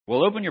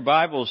Well, open your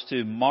Bibles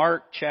to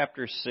Mark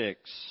chapter 6.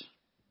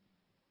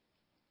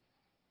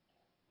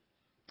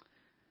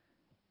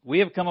 We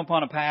have come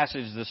upon a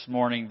passage this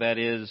morning that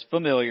is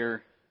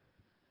familiar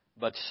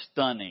but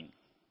stunning.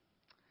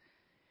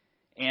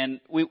 And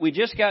we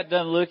just got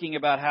done looking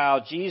about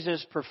how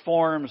Jesus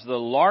performs the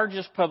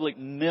largest public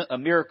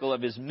miracle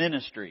of His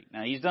ministry.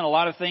 Now, He's done a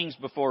lot of things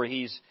before.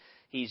 He's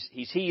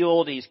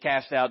healed, He's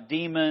cast out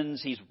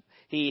demons,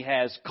 He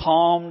has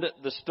calmed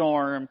the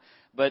storm,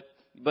 but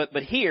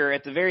here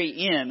at the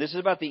very end, this is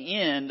about the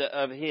end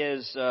of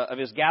His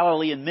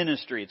Galilean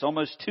ministry. It's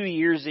almost 2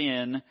 years in,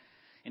 and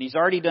He's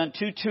already done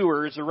 2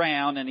 tours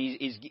around, and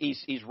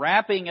he's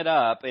wrapping it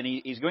up, and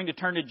he's going to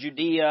turn to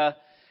Judea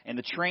and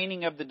the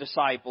training of the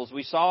disciples.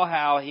 We saw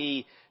how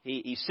he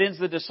sends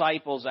the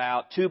disciples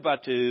out 2 by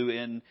 2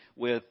 and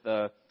with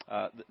the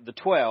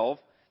 12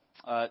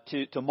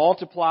 to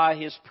multiply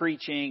His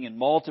preaching and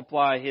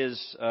multiply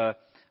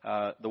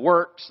the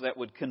works that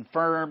would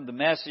confirm the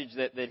message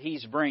that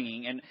He's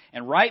bringing.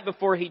 And right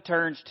before He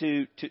turns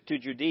to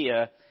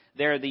Judea,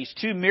 there are these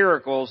 2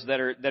 miracles that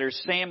are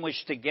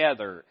sandwiched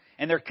together.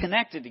 And they're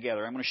connected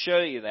together. I'm going to show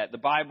you that. The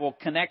Bible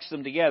connects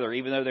them together,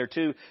 even though they're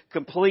 2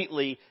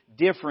 completely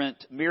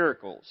different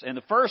miracles. And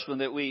the first one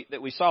that we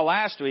saw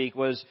last week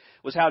was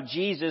how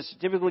Jesus,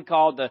 typically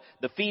called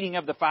the feeding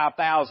of the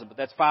 5,000, but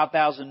that's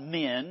 5,000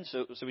 men.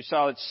 So we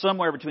saw it's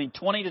somewhere between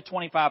 20 to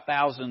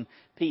 25,000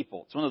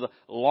 people. It's one of the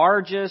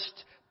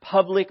largest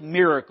public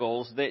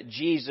miracles that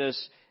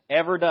Jesus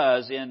ever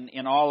does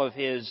in all of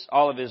his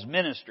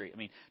ministry. I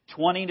mean,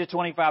 20 to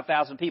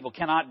 25,000 people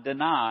cannot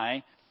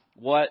deny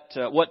what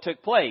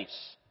took place.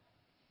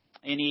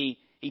 And he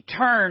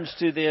turns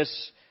to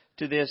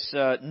this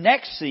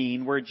next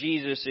scene where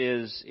Jesus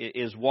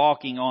is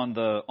walking on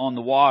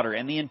the water.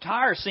 And the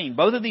entire scene,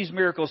 both of these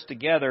miracles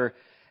together,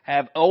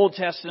 have Old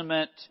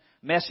Testament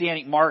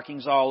messianic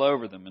markings all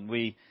over them. And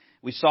we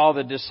saw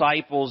the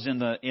disciples in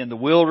the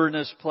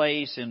wilderness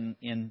place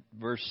in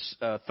verse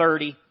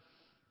 30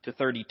 to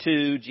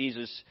 32.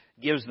 Jesus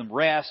gives them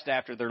rest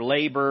after their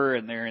labor,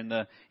 and they're in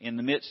the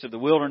midst of the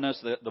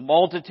wilderness. The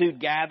multitude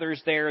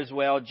gathers there as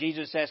well.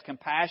 Jesus has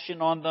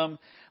compassion on them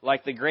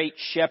like the great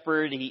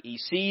shepherd. He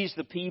sees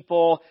the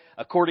people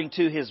according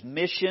to His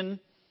mission.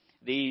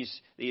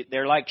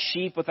 They're like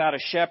sheep without a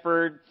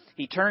shepherd.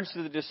 He turns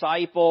to the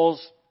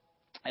disciples,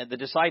 and the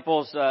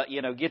disciples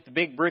get the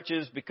big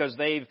britches because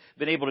they've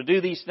been able to do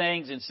these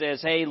things, and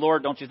says, "Hey,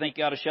 Lord, don't you think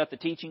you ought to shut the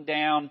teaching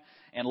down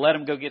and let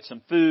them go get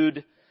some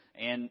food?"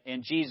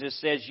 And Jesus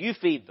says, "You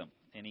feed them."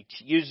 And He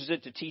uses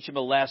it to teach them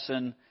a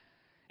lesson.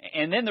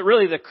 And then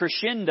the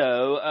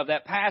crescendo of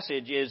that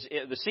passage is,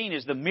 the scene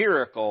is the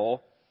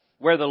miracle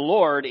where the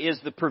Lord is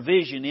the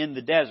provision in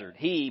the desert.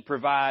 He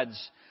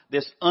provides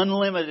this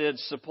unlimited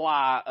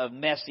supply of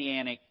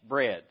messianic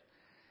bread.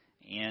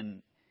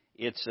 And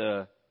it's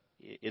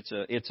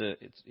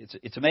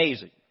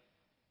amazing.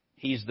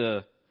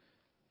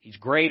 He's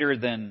greater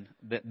than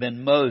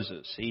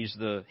Moses. He's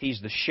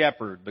the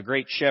shepherd, the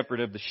great shepherd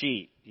of the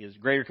sheep. He has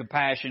greater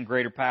compassion,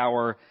 greater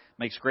power,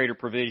 makes greater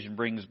provision,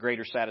 brings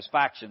greater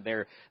satisfaction.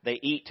 They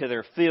eat till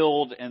they're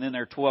filled, and then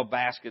there are 12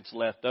 baskets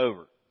left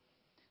over.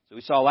 So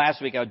we saw last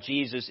week how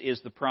Jesus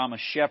is the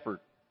promised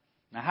shepherd.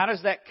 Now, how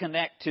does that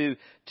connect to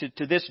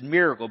this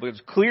miracle?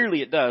 Because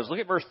clearly it does. Look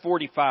at verse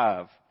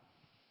 45.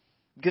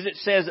 Because it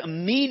says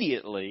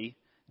immediately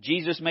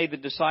Jesus made the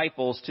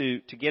disciples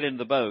to get into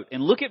the boat.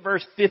 And look at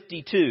verse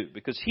 52,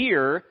 because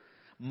here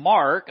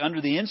Mark,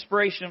 under the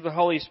inspiration of the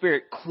Holy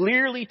Spirit,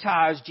 clearly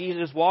ties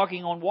Jesus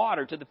walking on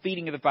water to the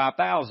feeding of the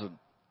 5,000.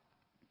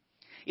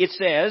 It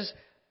says,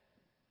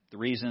 the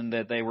reason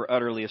that they were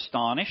utterly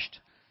astonished,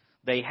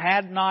 they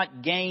had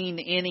not gained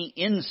any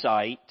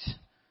insight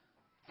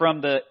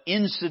from the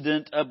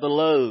incident of the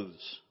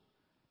loaves,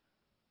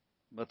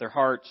 but their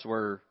hearts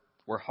were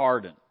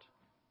hardened.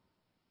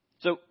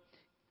 So,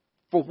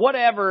 for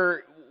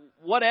whatever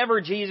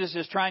Jesus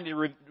was trying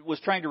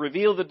to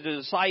reveal to the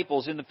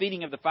disciples in the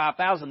feeding of the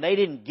 5,000, they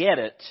didn't get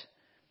it.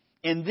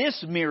 And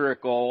this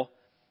miracle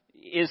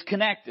is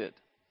connected.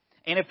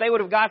 And if they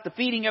would have got the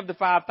feeding of the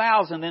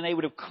 5,000, then they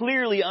would have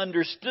clearly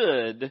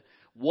understood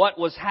what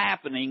was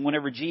happening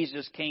whenever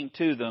Jesus came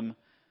to them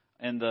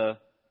on the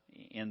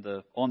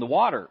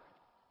water.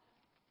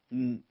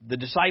 The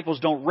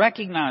disciples don't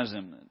recognize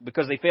Him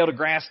because they fail to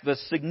grasp the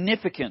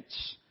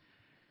significance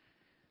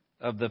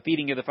of the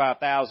feeding of the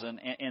 5,000,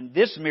 and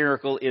this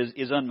miracle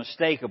is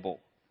unmistakable.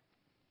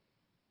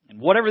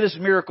 And whatever this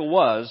miracle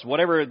was,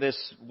 whatever this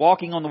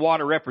walking on the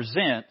water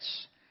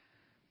represents,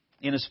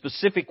 in a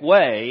specific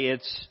way,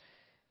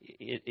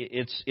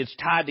 it's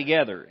tied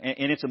together,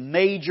 and it's a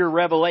major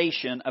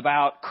revelation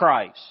about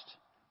Christ.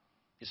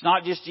 It's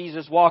not just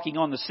Jesus walking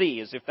on the sea,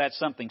 as if that's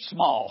something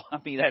small. I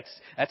mean,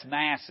 that's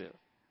massive.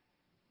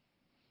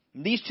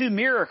 And these 2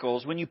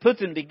 miracles, when you put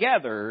them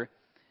together,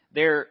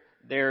 they're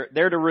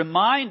to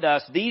remind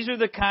us these are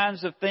the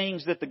kinds of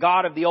things that the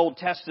God of the Old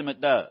Testament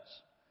does.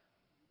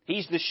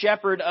 He's the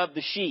shepherd of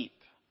the sheep.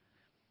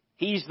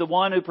 He's the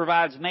one who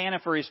provides manna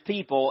for His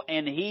people,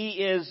 and He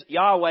is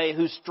Yahweh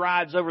who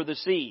strides over the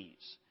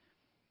seas.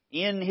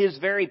 in His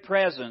very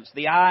presence,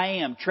 the I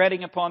Am,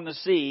 treading upon the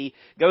sea,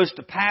 goes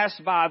to pass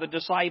by the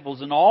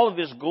disciples in all of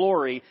His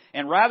glory,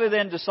 and rather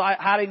than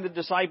hiding the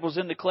disciples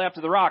in the cleft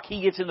of the rock,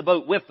 He gets in the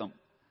boat with them.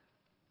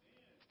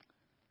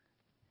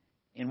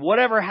 And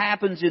whatever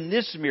happens in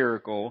this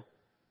miracle,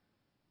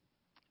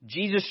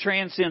 Jesus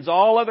transcends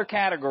all other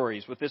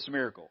categories with this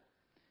miracle.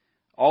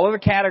 All other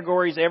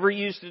categories ever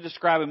used to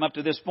describe Him up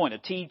to this point. A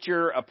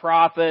teacher, a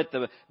prophet,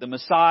 the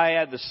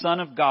Messiah, the Son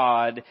of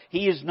God.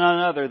 He is none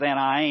other than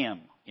I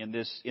Am in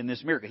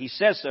this miracle. He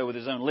says so with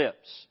His own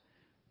lips.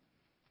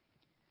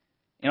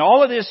 And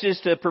all of this is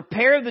to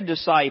prepare the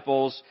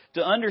disciples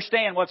to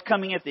understand what's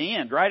coming at the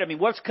end, right? I mean,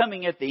 what's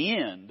coming at the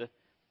end?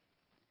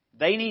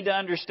 They need to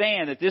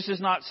understand that this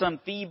is not some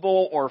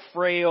feeble or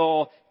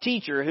frail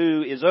teacher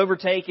who is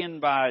overtaken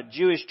by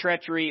Jewish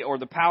treachery or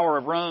the power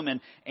of Rome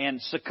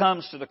and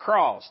succumbs to the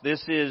cross.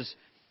 This is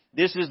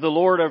the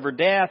Lord over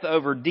death,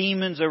 over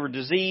demons, over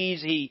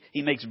disease.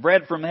 He makes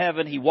bread from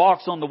heaven. He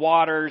walks on the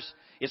waters.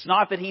 It's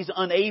not that He's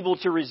unable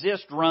to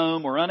resist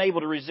Rome or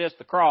unable to resist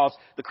the cross.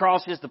 The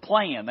cross is the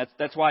plan.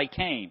 That's why He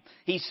came.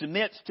 He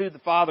submits to the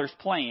Father's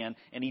plan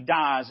and He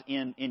dies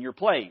in your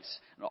place.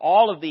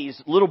 All of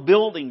these little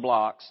building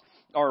blocks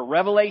are a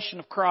revelation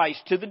of Christ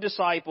to the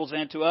disciples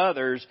and to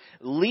others,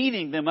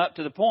 leading them up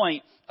to the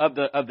point of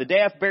the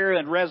death, burial,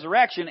 and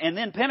resurrection, and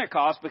then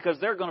Pentecost, because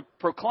they're going to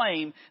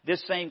proclaim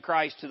this same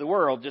Christ to the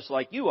world, just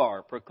like you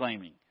are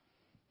proclaiming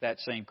that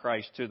same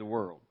Christ to the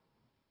world.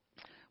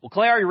 Well,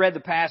 Clay already read the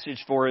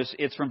passage for us.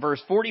 It's from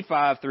verse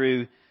 45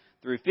 through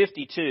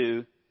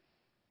 52.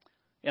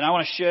 And I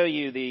want to show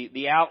you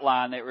the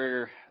outline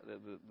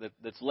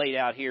that's laid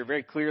out here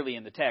very clearly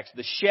in the text.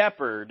 The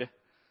shepherd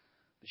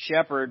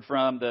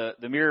from the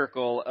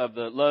miracle of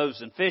the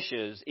loaves and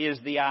fishes is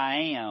the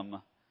I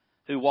Am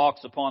who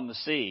walks upon the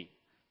sea.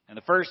 And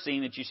the first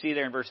scene that you see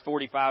there in verse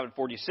 45 and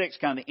 46,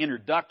 kind of the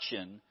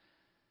introduction,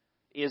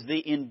 is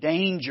the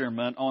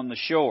endangerment on the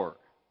shore.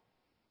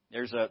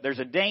 There's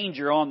a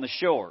danger on the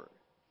shore.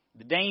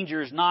 The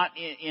danger is not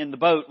in the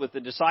boat with the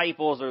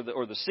disciples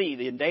or the sea.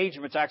 The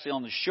endangerment's actually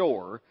on the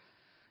shore,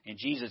 and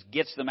Jesus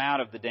gets them out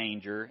of the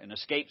danger and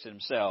escapes it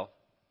Himself.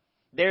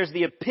 There's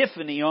the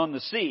epiphany on the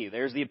sea.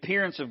 There's the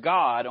appearance of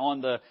God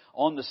on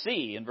the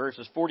sea in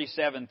verses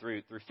 47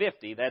 through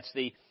 50. That's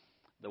the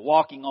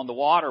walking on the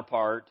water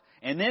part.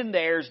 And then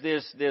there's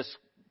this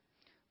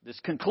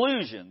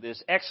conclusion,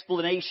 this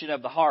explanation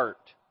of the heart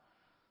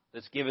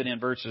that's given in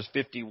verses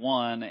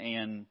 51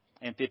 and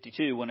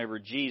 52 whenever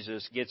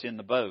Jesus gets in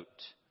the boat.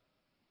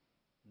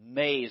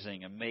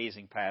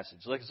 Amazing passage.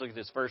 Let's look at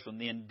this first one,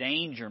 the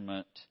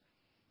endangerment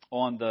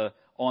on the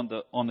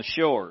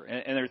shore.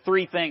 And there are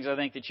three things I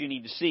think that you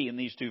need to see in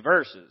these two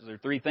verses. There are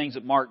three things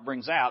that Mark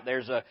brings out.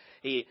 There's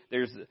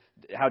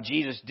how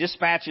Jesus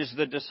dispatches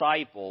the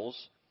disciples,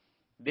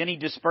 then He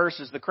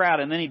disperses the crowd,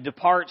 and then He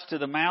departs to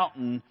the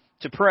mountain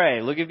to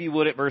pray. Look, if you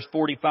would, at verse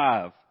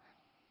 45.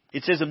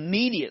 It says,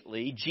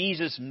 immediately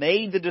Jesus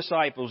made the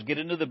disciples get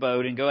into the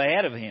boat and go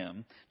ahead of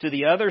Him to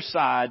the other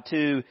side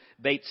to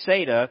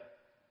Bethsaida,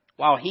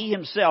 while He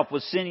Himself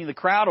was sending the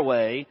crowd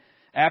away.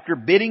 After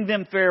bidding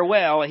them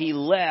farewell, He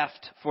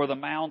left for the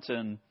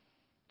mountain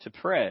to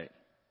pray.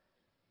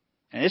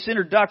 And this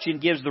introduction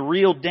gives the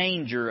real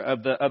danger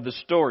of the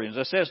story. As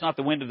I said, it's not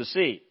the wind of the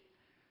sea.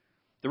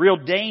 The real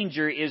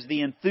danger is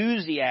the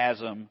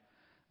enthusiasm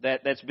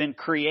that's been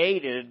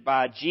created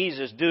by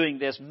Jesus doing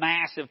this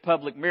massive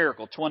public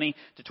miracle, 20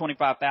 to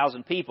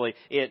 25,000 people.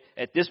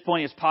 At this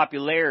point, His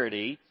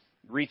popularity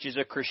reaches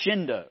a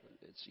crescendo.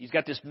 He's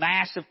got this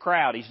massive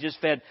crowd. He's just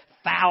fed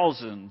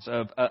thousands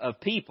of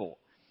people.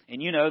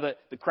 And you know that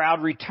the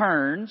crowd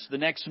returns the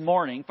next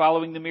morning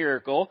following the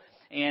miracle,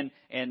 and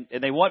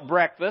they want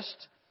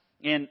breakfast,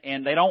 and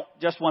they don't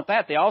just want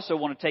that. They also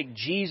want to take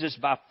Jesus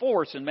by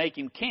force and make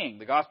Him king.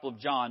 The Gospel of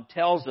John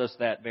tells us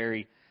that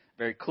very,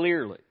 very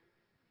clearly.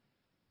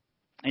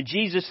 And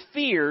Jesus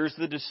fears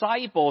the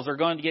disciples are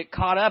going to get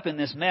caught up in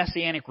this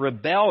messianic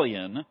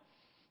rebellion,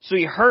 so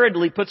He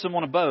hurriedly puts them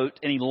on a boat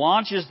and He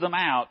launches them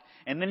out,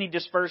 and then He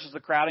disperses the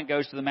crowd and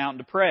goes to the mountain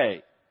to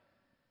pray.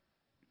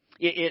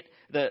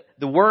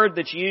 The word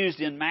that's used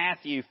in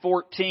Matthew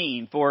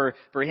 14 for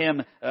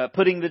Him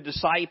putting the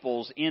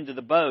disciples into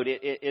the boat,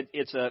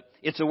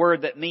 it's a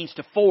word that means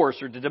to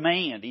force or to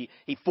demand.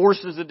 He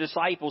forces the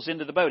disciples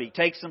into the boat. He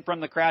takes them from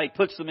the crowd. He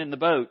puts them in the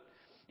boat,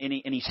 and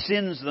He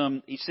sends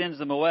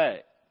them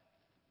away.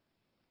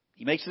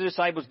 He makes the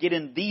disciples get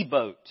in the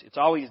boat. It's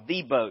always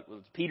the boat.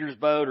 It's Peter's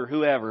boat or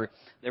whoever.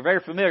 They're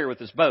very familiar with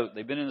this boat.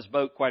 They've been in this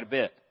boat quite a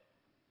bit.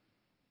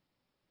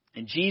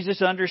 And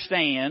Jesus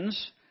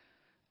understands,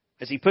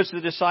 as He puts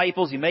the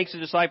disciples, He makes the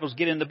disciples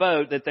get in the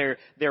boat, that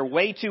they're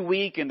way too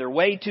weak and they're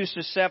way too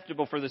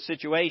susceptible for the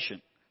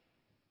situation.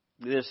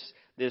 The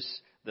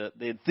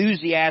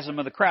enthusiasm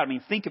of the crowd. I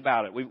mean, think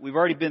about it. We've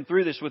already been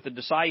through this with the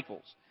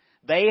disciples.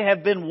 They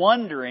have been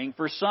wondering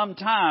for some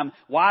time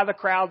why the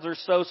crowds are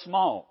so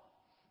small.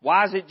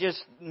 Why is it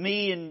just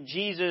me and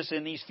Jesus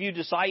and these few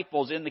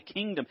disciples in the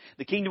kingdom?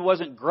 The kingdom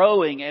wasn't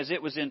growing as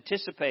it was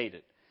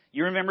anticipated.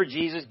 You remember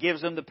Jesus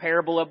gives them the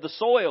parable of the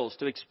soils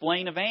to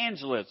explain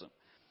evangelism.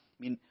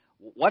 I mean,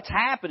 what's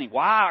happening?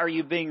 Why are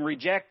you being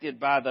rejected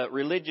by the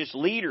religious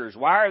leaders?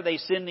 Why are they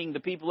sending the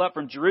people up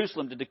from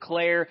Jerusalem to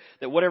declare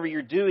that whatever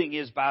you're doing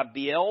is by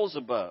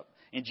Beelzebub?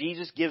 And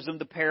Jesus gives them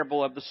the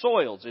parable of the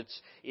soils.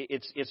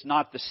 It's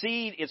not the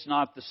seed, it's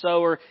not the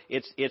sower,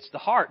 it's the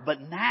heart.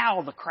 But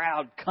now the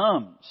crowd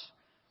comes.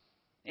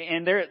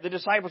 And the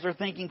disciples are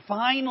thinking,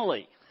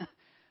 finally,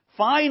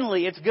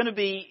 it's going to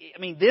be,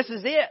 this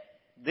is it.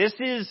 This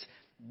is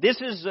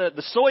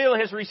the soil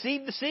has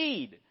received the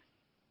seed.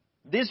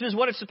 This is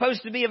what it's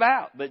supposed to be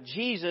about. But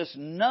Jesus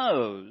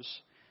knows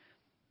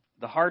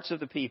the hearts of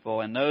the people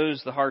and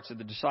knows the hearts of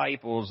the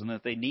disciples and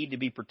that they need to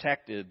be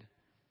protected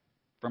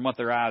from what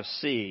their eyes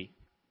see.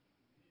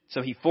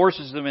 So He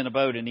forces them in a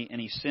boat and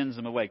he sends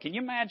them away. Can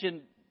you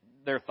imagine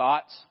their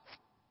thoughts?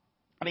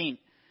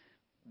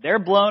 They're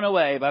blown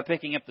away by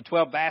picking up the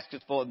 12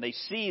 baskets full and they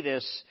see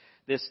this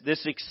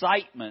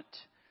excitement.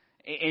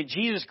 And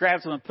Jesus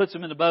grabs them and puts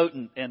them in the boat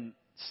and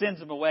sends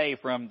them away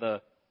from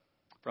the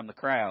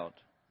crowd.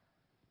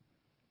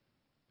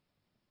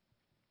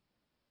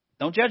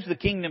 Don't judge the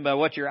kingdom by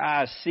what your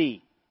eyes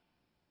see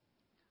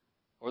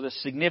or the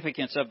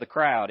significance of the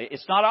crowd.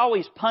 It's not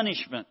always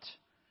punishment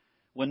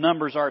when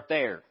numbers aren't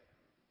there.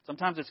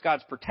 Sometimes it's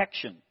God's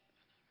protection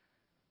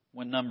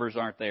when numbers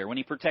aren't there. When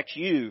He protects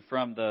you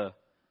from the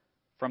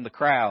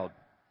crowd.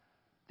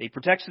 He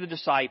protects the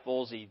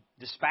disciples, He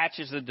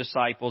dispatches the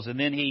disciples, and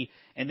then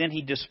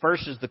He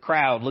disperses the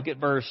crowd. Look at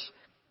verse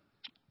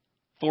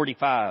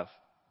 45.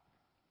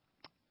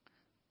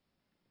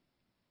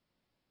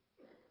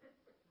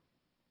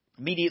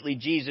 Immediately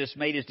Jesus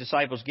made His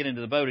disciples get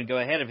into the boat and go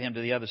ahead of Him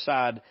to the other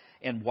side,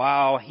 and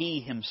while He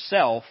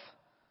Himself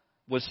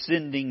was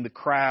sending the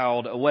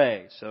crowd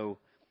away. So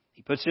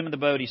He puts them in the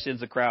boat, He sends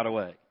the crowd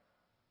away.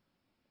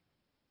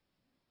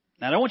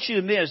 Now I don't want you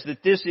to miss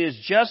that this is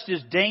just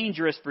as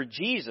dangerous for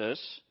Jesus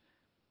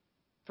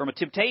from a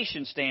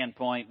temptation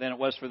standpoint than it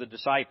was for the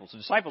disciples. The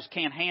disciples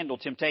can't handle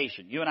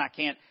temptation. You and I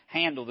can't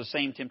handle the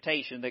same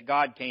temptation that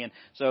God can.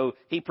 So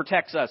He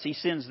protects us. He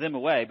sends them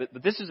away.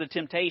 But this is a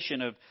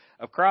temptation of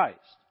Christ.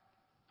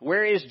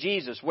 Where is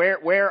Jesus?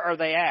 Where are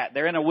they at?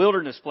 They're in a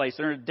wilderness place.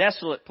 They're in a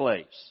desolate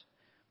place.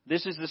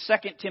 This is the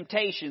second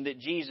temptation that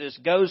Jesus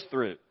goes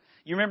through.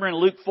 You remember in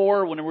Luke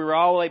 4 when we were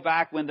all the way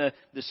back when the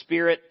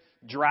Spirit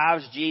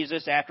drives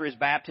Jesus after His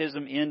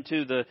baptism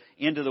into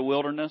the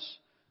wilderness?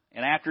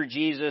 And after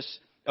Jesus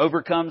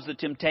overcomes the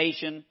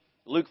temptation,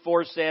 Luke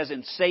 4 says,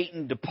 and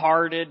Satan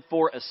departed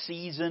for a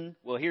season.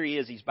 Well, here He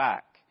is. He's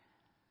back.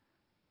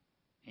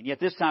 And yet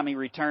this time He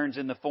returns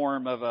in the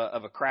form of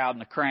a crowd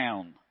and a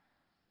crown.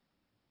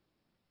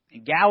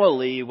 And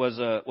Galilee was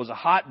a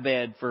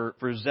hotbed for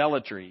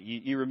zealotry.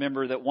 You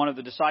remember that one of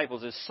the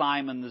disciples is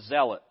Simon the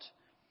Zealot.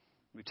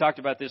 We talked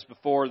about this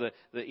before.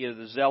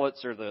 The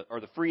zealots are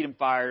the freedom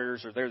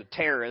fighters, or they're the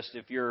terrorists.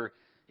 If you're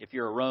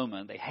a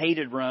Roman, they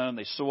hated Rome.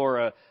 They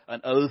swore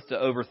an oath to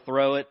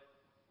overthrow it.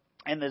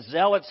 And the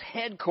zealots'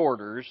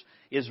 headquarters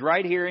is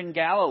right here in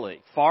Galilee,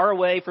 far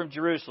away from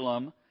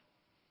Jerusalem.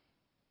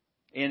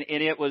 And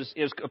it was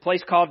a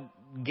place called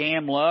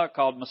Gamla,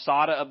 called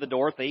Masada of the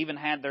North. They even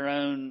had their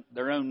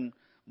own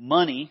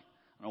money.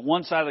 On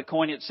one side of the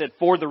coin it said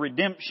for the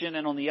redemption,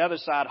 and on the other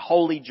side,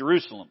 Holy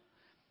Jerusalem.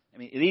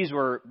 These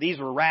were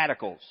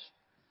radicals.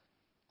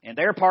 And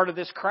they're part of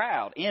this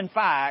crowd. In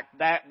fact,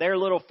 their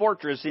little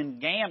fortress in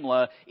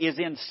Gamla is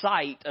in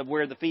sight of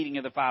where the feeding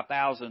of the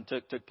 5,000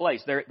 took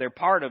place. They're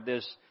part of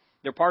this.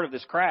 They're part of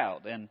this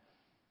crowd, and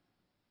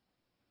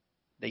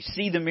they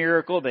see the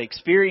miracle, they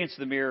experience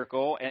the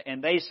miracle,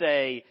 and they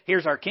say,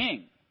 "Here's our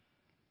king."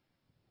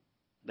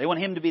 They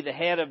want Him to be the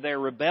head of their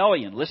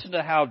rebellion. Listen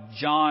to how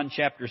John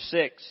chapter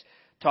 6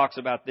 talks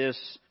about this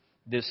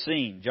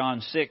scene.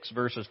 John 6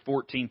 verses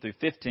 14 through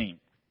 15.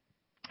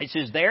 It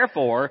says,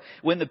 "Therefore,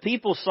 when the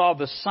people saw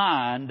the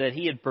sign that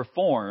He had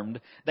performed,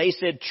 they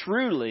said,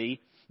 'Truly,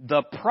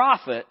 the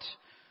prophet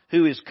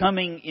who is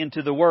coming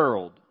into the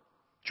world.'"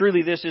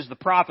 Truly, this is the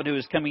prophet who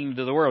is coming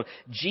into the world.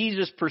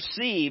 Jesus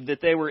perceived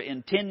that they were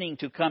intending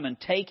to come and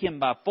take Him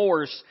by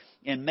force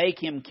and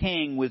make Him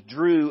king,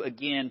 withdrew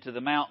again to the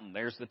mountain.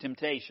 There's the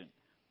temptation.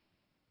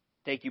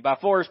 Take you by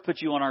force,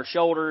 put you on our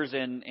shoulders,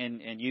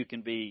 and you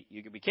can be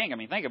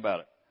king. Think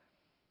about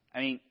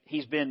it.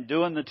 He's been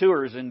doing the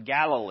tours in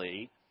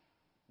Galilee.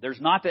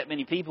 There's not that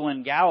many people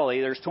in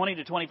Galilee. There's 20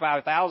 to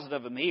 25,000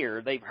 of them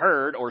here. They've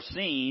heard or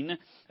seen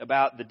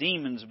about the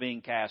demons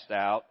being cast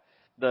out,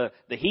 the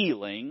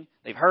healing.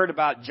 They've heard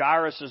about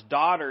Jairus'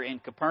 daughter in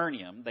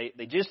Capernaum.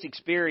 They just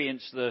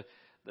experienced the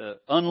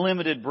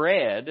unlimited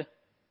bread.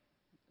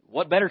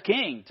 What better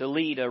king to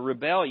lead a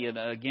rebellion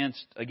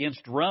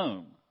against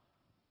Rome?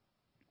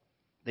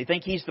 They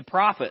think He's the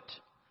prophet.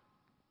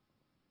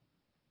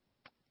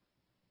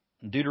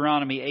 In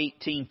Deuteronomy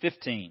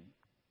 18:15,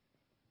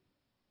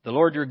 "The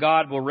Lord your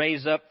God will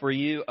raise up for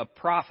you a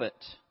prophet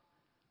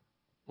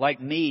like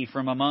me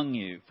from among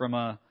you,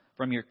 from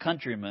your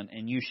countrymen,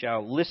 and you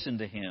shall listen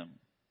to him."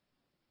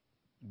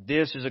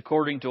 This is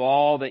according to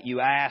all that you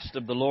asked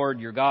of the Lord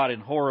your God in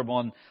Horeb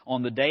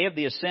on the day of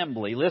the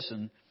assembly.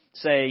 Listen,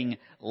 saying,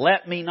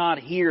 let me not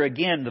hear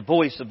again the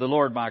voice of the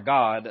Lord my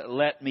God.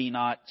 Let me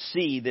not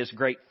see this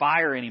great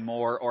fire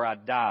anymore, or I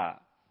die.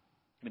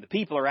 I mean, the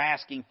people are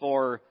asking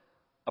for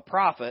a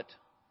prophet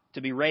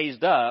to be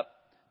raised up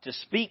to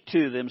speak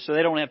to them so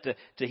they don't have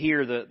to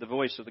hear the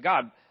voice of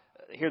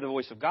hear the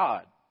voice of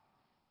God.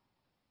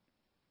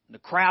 The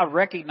crowd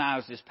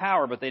recognized His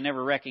power, but they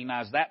never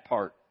recognized that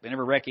part. They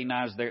never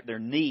recognized their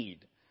need.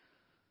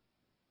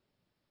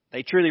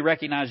 They truly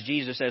recognized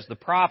Jesus as the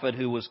prophet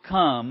who had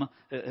come,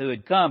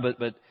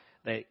 but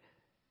they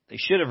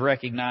should have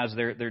recognized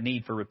their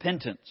need for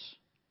repentance.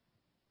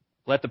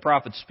 Let the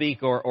prophet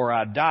speak, or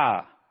I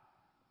die.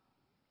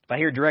 If I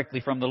hear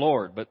directly from the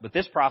Lord. But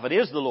this prophet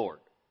is the Lord.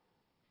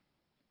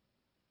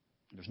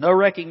 There's no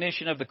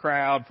recognition of the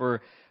crowd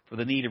for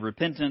the need of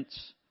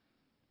repentance,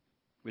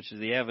 which is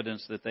the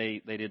evidence that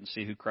they didn't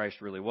see who Christ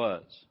really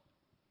was.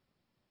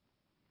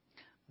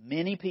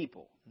 Many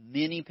people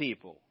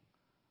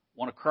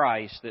want a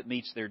Christ that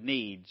meets their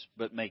needs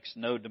but makes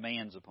no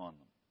demands upon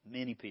them.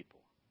 Many people.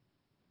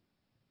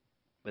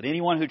 But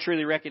anyone who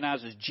truly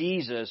recognizes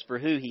Jesus for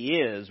who He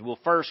is will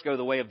first go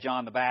the way of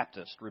John the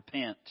Baptist.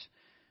 Repent,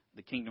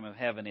 the kingdom of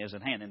heaven is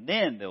at hand. And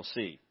then they'll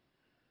see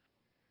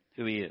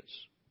who He is.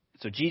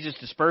 So Jesus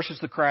disperses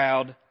the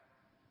crowd.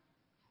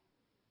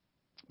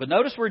 But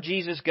notice where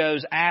Jesus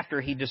goes after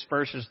He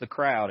disperses the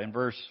crowd in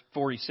verse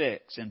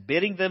 46. And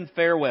bidding them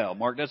farewell.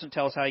 Mark doesn't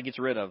tell us how He gets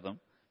rid of them.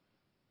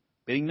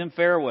 Bidding them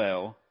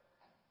farewell,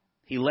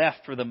 He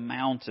left for the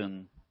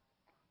mountain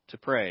to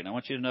pray. And I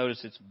want you to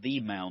notice it's the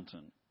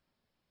mountain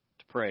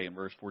to pray in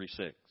verse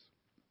 46.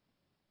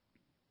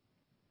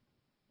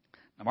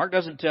 Now Mark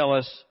doesn't tell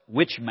us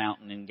which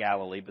mountain in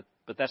Galilee,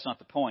 but that's not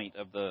the point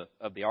of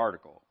the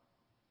article.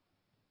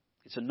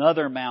 It's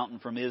another mountain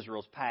from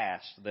Israel's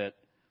past that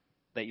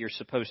you're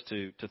supposed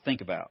to think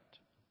about.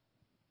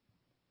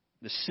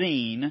 The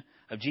scene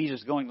of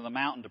Jesus going to the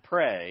mountain to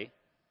pray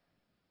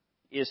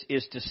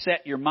is to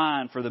set your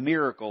mind for the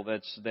miracle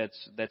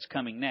that's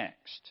coming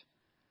next.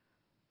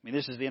 I mean,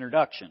 this is the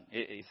introduction.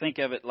 You think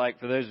of it like,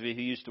 for those of you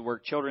who used to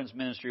work children's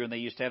ministry, when they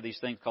used to have these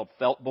things called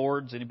felt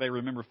boards. Anybody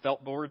remember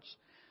felt boards?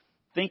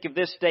 Think of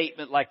this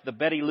statement like the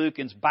Betty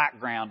Lukens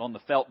background on the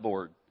felt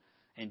board.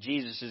 And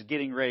Jesus is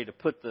getting ready to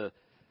put the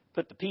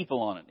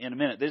people on it in a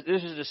minute. This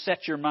is to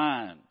set your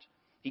mind.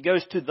 He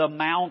goes to the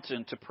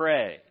mountain to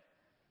pray.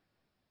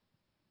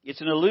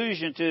 It's an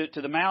allusion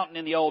to the mountain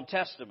in the Old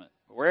Testament,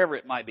 wherever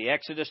it might be.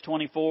 Exodus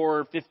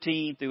 24,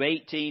 15 through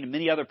 18, and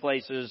many other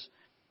places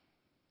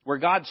where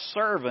God's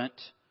servant,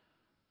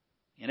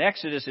 in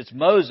Exodus it's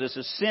Moses,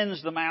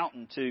 ascends the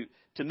mountain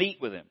to meet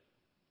with Him.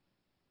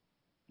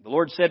 The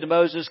Lord said to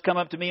Moses, come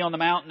up to me on the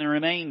mountain and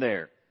remain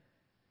there.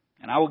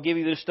 And I will give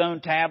you the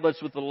stone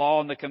tablets with the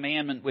law and the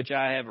commandment which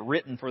I have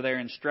written for their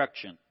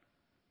instruction.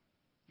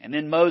 And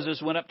then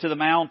Moses went up to the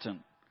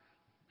mountain,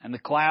 and the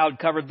cloud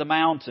covered the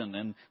mountain,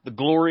 and the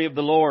glory of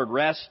the Lord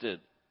rested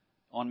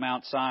on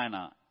Mount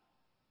Sinai.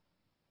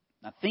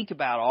 Now think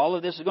about all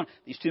of this is going.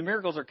 These two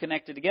miracles are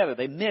connected together.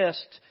 They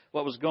missed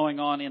what was going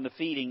on in the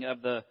feeding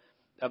of the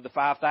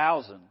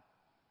 5,000.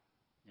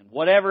 And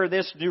whatever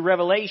this new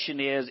revelation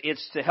is,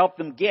 it's to help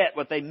them get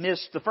what they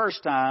missed the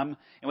first time.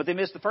 And what they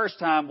missed the first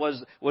time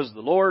was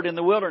the Lord in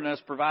the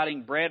wilderness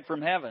providing bread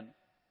from heaven.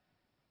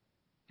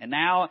 And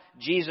now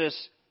Jesus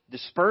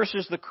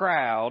disperses the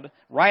crowd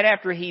right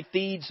after He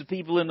feeds the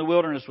people in the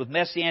wilderness with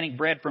messianic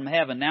bread from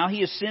heaven. Now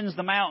He ascends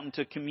the mountain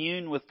to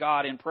commune with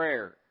God in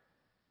prayer.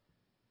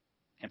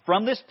 And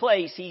from this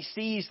place He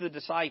sees the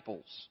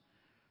disciples.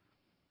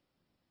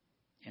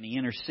 And He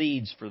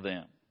intercedes for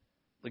them.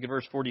 Look at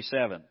verse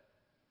 47.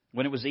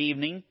 When it was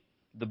evening,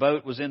 the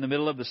boat was in the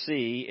middle of the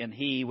sea, and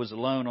He was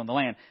alone on the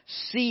land.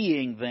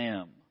 Seeing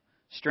them,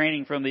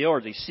 straining from the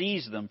oars. He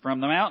sees them from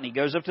the mountain. He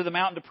goes up to the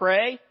mountain to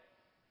pray.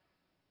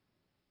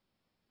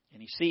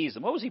 And He sees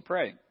them. What was He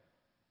praying?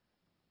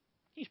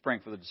 He's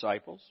praying for the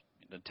disciples.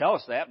 He doesn't tell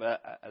us that,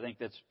 but I think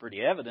that's pretty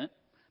evident.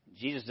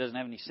 Jesus doesn't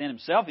have any sin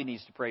Himself He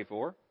needs to pray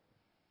for.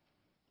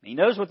 He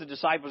knows what the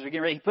disciples are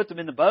getting ready. He put them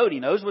in the boat. He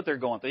knows what they're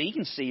going through. He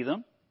can see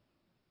them.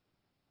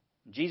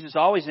 Jesus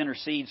always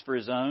intercedes for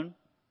His own.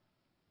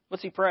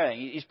 What's He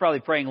praying? He's probably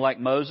praying like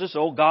Moses.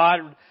 Oh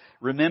God,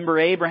 remember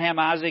Abraham,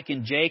 Isaac,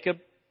 and Jacob,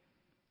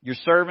 your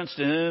servants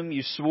to whom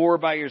you swore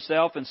by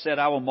yourself and said,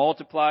 I will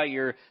multiply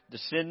your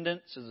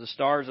descendants as the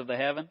stars of the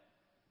heaven.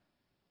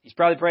 He's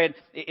probably praying,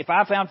 if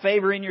I found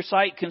favor in your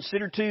sight,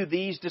 consider too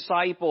these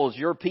disciples,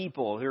 your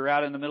people, who are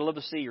out in the middle of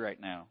the sea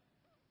right now.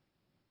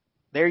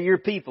 They're your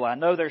people. I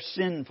know they're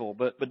sinful,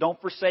 but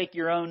don't forsake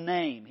your own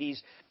name.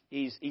 He's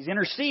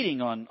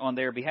interceding on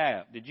their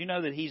behalf. Did you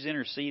know that He's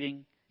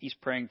interceding? He's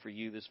praying for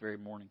you this very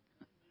morning.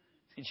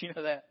 Did you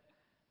know that?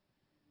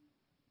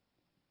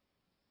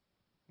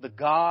 The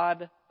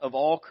God of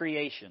all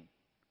creation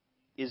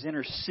is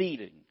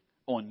interceding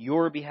on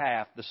your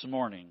behalf this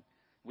morning.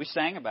 We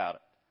sang about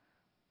it.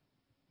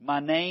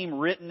 My name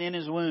written in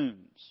His wounds.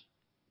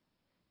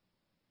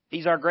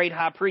 He's our great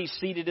high priest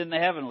seated in the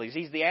heavenlies.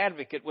 He's the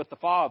advocate with the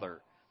Father.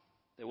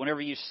 that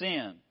whenever you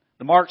sin,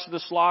 the marks of the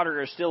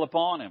slaughter are still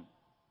upon Him.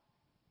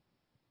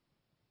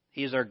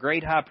 He is our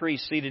great high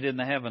priest seated in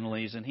the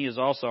heavenlies, and He is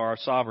also our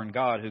sovereign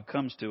God who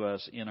comes to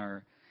us in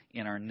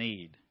our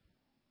need.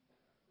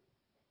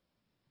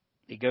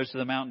 He goes to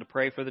the mountain to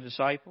pray for the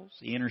disciples.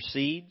 He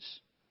intercedes.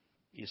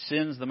 He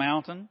ascends the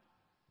mountain.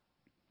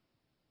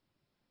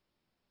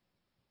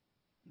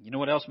 You know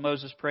what else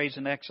Moses prays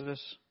in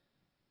Exodus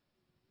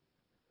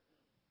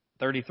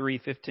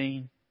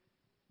 33:15?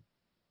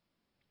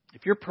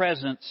 If your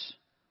presence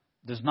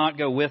does not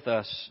go with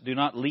us, do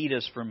not lead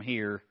us from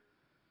here.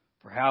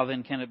 For how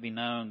then can it be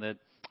known that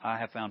I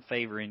have found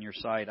favor in your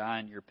sight, I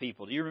and your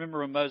people? Do you remember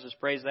when Moses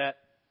prays that?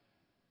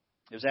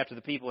 It was after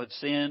the people had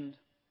sinned.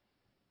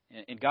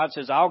 And God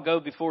says, I'll go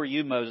before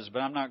you, Moses, but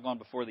I'm not going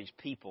before these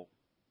people.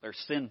 They're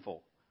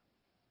sinful.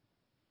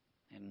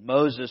 And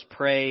Moses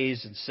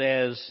prays and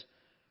says,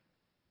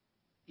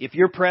 if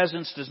your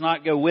presence does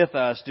not go with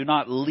us, do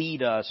not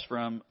lead us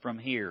from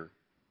here.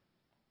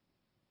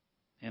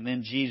 And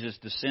then Jesus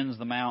descends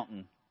the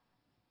mountain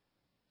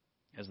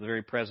as the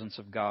very presence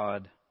of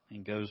God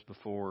and goes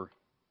before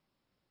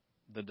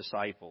the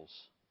disciples.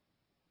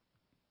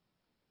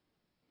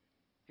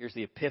 Here's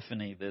the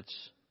epiphany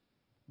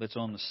that's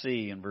on the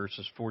sea in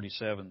verses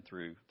 47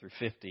 through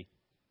 50.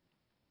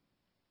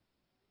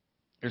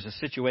 There's a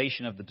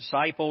situation of the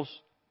disciples.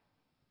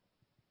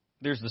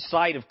 There's the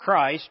sight of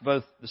Christ,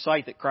 both the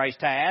sight that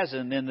Christ has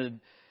and then the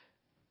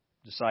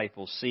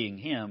disciples seeing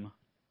Him.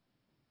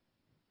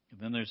 And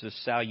then there's this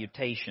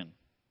salutation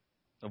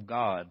of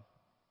God,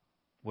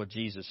 what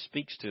Jesus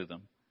speaks to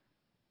them.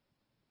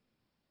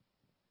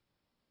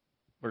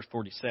 Verse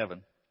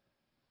 47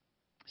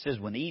 says,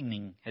 when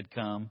evening had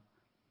come,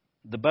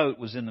 the boat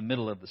was in the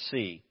middle of the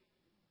sea,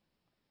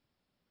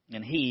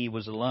 and He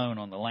was alone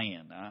on the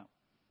land. Now,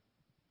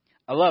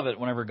 I love it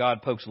whenever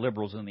God pokes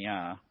liberals in the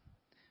eye,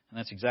 and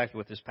that's exactly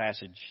what this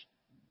passage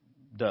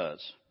does.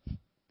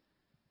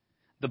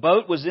 The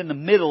boat was in the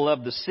middle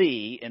of the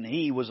sea, and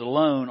He was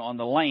alone on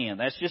the land.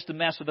 That's just to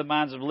mess with the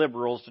minds of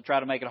liberals to try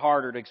to make it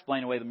harder to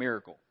explain away the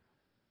miracle.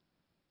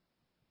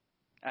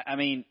 I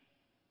mean,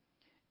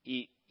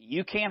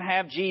 you can't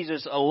have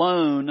Jesus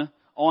alone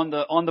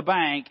on the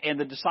bank and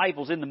the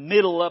disciples in the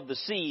middle of the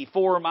sea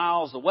 4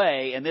 miles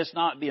away and this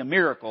not be a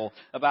miracle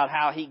about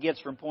how He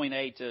gets from point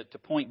A to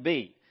point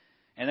B.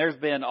 And there's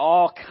been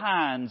all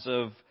kinds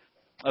of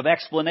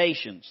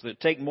explanations that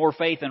take more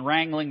faith and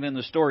wrangling than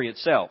the story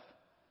itself.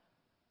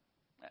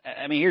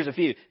 I mean, here's a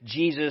few.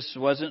 Jesus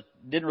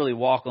didn't really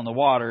walk on the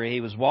water.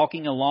 He was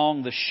walking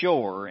along the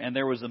shore, and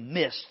there was a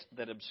mist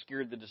that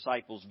obscured the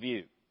disciples'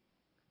 view.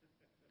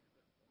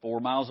 4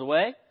 miles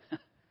away.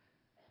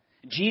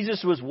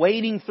 Jesus was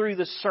wading through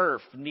the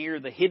surf near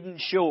the hidden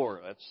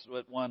shore. That's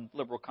what one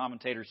liberal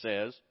commentator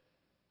says.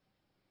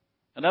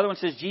 Another one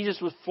says Jesus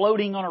was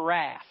floating on a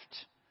raft.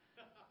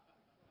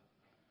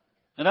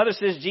 Another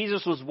says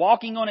Jesus was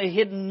walking on a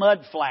hidden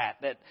mud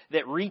flat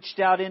that reached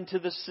out into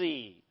the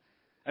sea.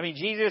 I mean,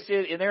 Jesus,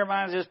 in their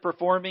minds, is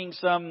performing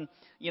some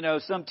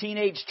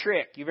teenage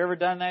trick. You've ever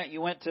done that?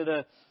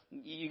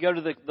 You go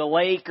to the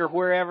lake or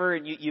wherever,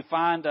 and you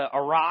find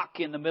a rock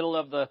in the middle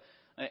of the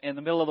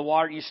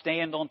water. You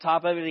stand on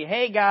top of it. And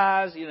hey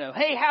guys,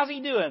 hey, how's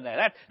he doing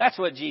that? That's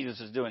what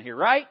Jesus is doing here,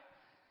 right?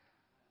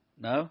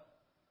 No.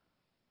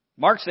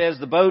 Mark says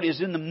the boat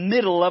is in the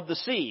middle of the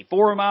sea,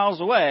 4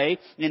 miles away,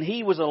 and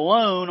He was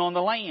alone on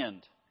the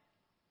land.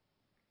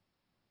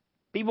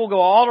 People go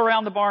all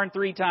around the barn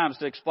 3 times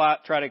to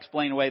try to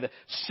explain away the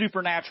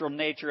supernatural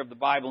nature of the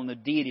Bible and the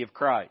deity of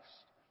Christ.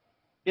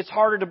 It's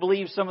harder to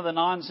believe some of the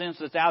nonsense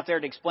that's out there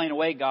to explain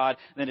away God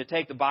than to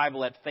take the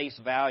Bible at face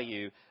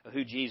value of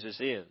who Jesus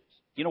is.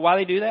 You know why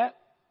they do that?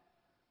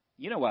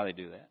 You know why they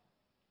do that.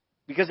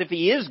 Because if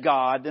He is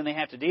God, then they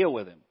have to deal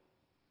with Him.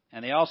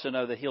 And they also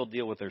know that He'll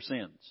deal with their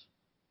sins.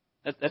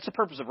 That's the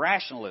purpose of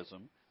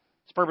rationalism.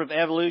 It's the purpose of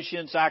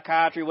evolution,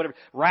 psychiatry, whatever.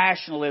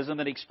 Rationalism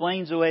that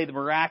explains away the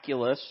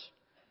miraculous.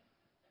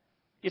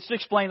 It's to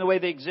explain away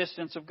the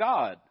existence of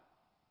God.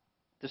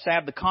 To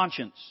salve the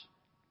conscience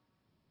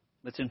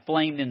that's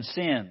inflamed in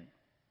sin.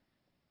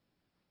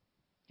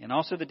 And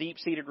also the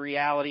deep-seated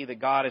reality that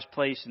God has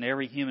placed in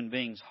every human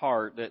being's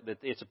heart, that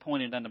it's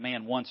appointed unto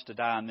man once to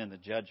die and then the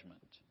judgment.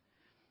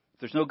 If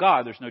there's no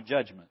God, there's no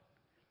judgment.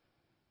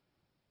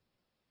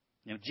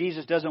 And if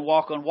Jesus doesn't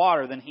walk on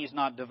water, then He's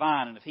not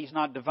divine. And if He's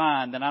not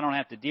divine, then I don't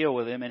have to deal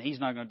with Him, and He's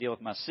not going to deal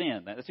with my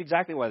sin. That's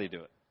exactly why they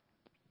do it.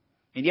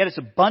 And yet it's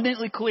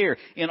abundantly clear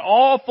in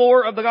all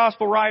 4 of the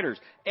gospel writers,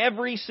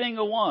 every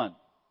single one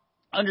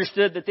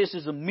understood that this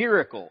is a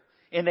miracle.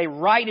 And they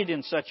write it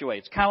in such a way.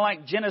 It's kind of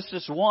like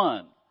Genesis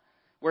 1,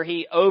 where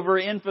he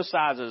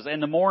overemphasizes in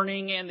the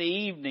morning and the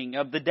evening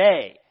of the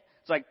day.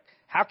 It's like,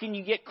 how can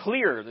you get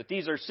clear that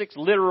these are 6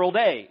 literal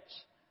days?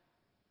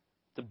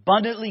 It's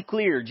abundantly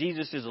clear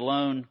Jesus is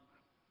alone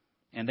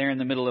and they're in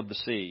the middle of the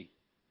sea.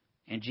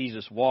 And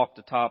Jesus walked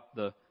atop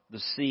the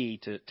sea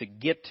to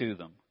get to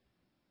them.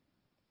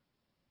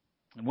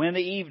 And when the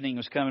evening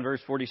was coming,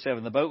 verse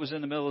 47, the boat was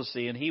in the middle of the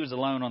sea and He was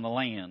alone on the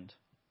land.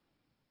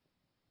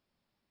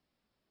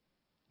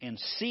 and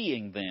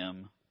seeing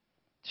them,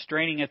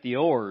 straining at the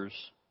oars,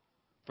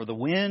 for the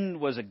wind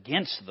was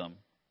against them.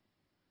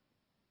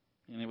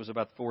 And it was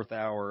about the fourth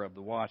hour of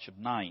the watch of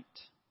night.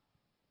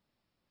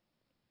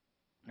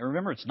 Now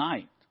remember, it's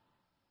night.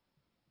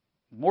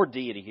 More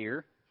deity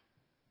here.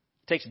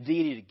 It takes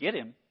deity to get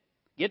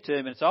to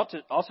him, and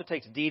it also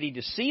takes deity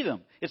to see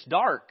them. It's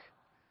dark.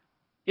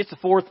 It's the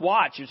fourth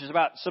watch, which is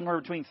about somewhere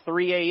between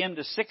 3 a.m.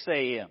 to 6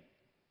 a.m.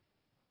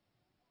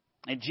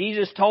 And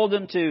Jesus told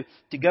them to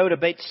go to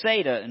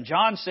Bethsaida, and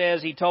John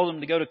says he told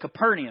them to go to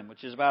Capernaum,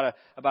 which is about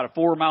a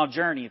 4-mile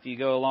journey if you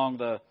go along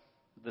the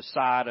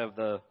side of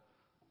the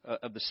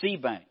sea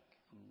bank.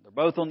 They're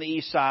both on the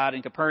east side,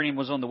 and Capernaum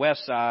was on the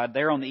west side.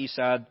 They're on the east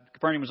side.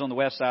 Capernaum was on the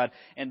west side,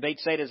 and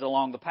Bethsaida is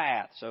along the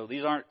path. So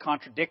these aren't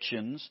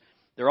contradictions.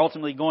 They're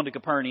ultimately going to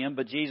Capernaum,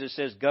 but Jesus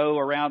says go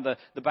around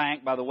the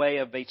bank by the way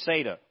of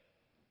Bethsaida.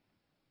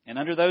 And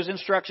under those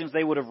instructions,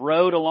 they would have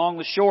rowed along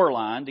the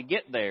shoreline to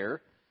get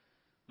there.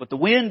 But the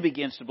wind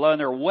begins to blow, and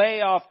they're way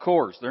off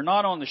course. They're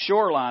not on the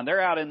shoreline. They're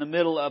out in the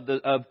middle of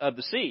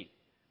the sea.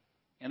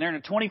 And they're in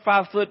a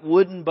 25-foot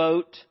wooden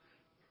boat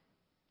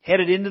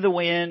headed into the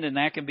wind, and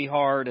that can be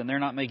hard, and they're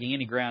not making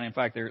any ground. In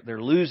fact,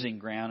 they're losing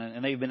ground,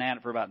 and they've been at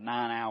it for about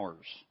 9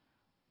 hours.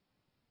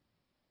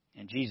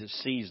 And Jesus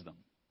sees them.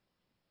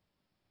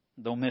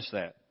 Don't miss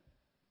that.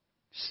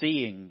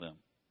 Seeing them.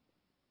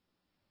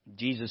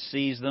 Jesus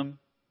sees them.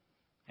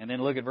 And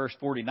then look at verse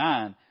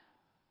 49.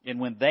 And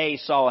when they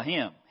saw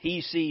him, he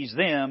sees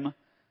them,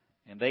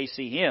 and they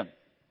see him.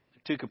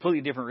 Two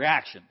completely different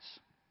reactions.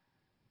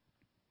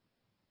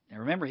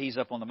 And remember, he's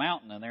up on the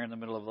mountain, and they're in the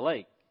middle of the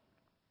lake.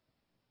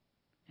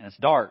 And it's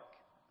dark.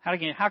 How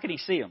can he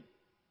see them?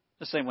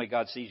 The same way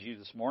God sees you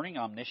this morning,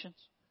 omniscience.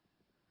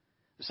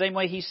 The same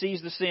way he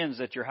sees the sins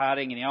that you're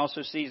hiding, and he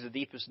also sees the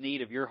deepest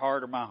need of your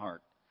heart or my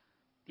heart.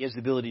 He has the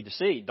ability to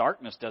see.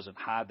 Darkness doesn't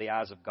hide the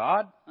eyes of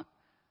God.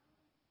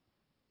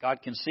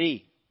 God can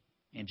see,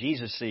 and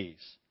Jesus sees.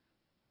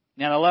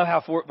 Now, I love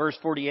how verse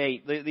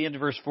 48, the end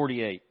of verse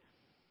 48,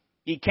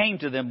 he came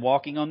to them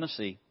walking on the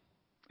sea.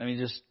 I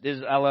mean,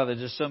 I love it.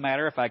 It's just so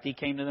matter of fact. He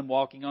came to them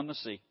walking on the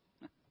sea.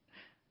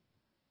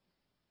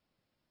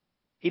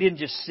 He didn't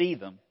just see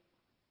them.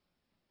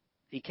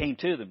 He came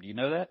to them. Do you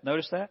know that?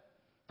 Notice that?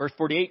 Verse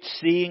 48,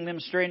 seeing them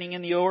straining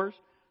in the oars.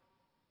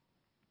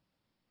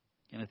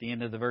 And at the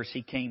end of the verse,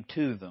 he came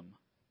to them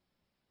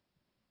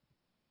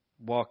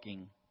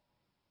walking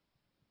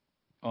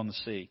on the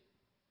sea.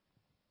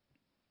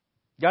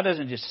 God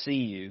doesn't just see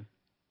you.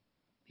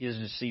 He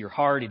doesn't just see your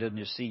heart. He doesn't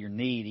just see your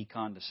need. He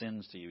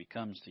condescends to you. He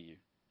comes to you.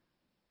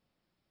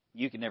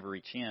 You can never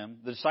reach him.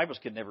 The disciples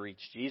could never reach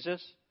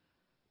Jesus.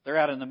 They're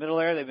out in the middle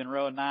there. They've been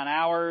rowing 9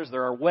 hours.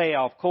 They're way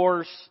off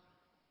course.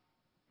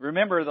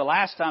 Remember the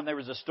last time there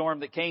was a storm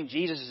that came,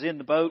 Jesus is in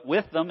the boat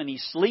with them and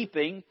he's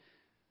sleeping.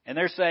 And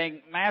they're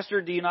saying,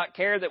 Master, do you not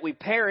care that we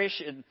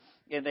perish? And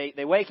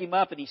they wake him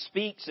up and he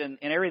speaks and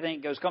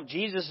everything goes calm.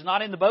 Jesus is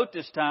not in the boat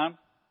this time.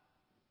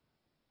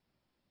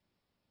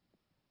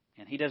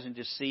 And he doesn't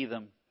just see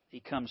them. He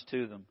comes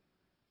to them.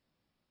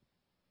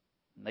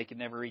 And they can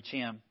never reach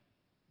him.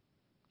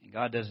 And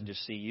God doesn't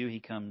just see you. He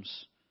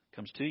comes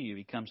to you.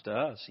 He comes to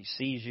us. He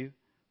sees you.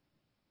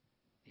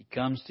 He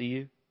comes to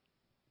you.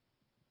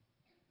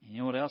 And you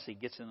know what else? He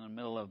gets in the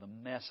middle of the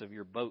mess of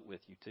your boat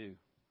with you too.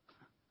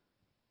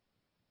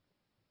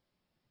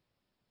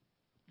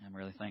 I'm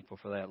really thankful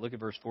for that. Look at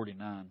verse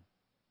 49.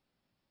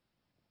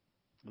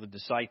 The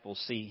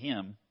disciples see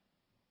him.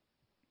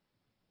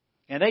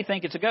 And they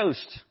think it's a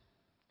ghost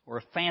or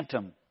a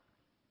phantom.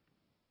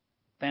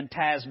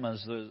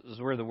 Phantasmas is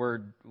where the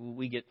word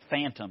we get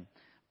phantom.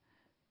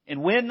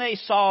 And when they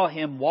saw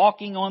him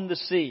walking on the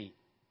sea,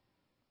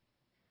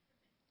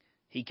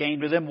 he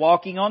came to them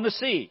walking on the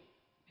sea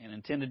and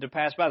intended to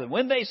pass by them.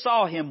 When they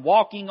saw him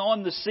walking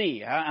on the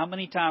sea, how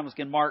many times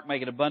can Mark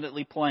make it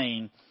abundantly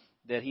plain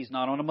that he's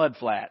not on a mud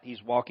flat?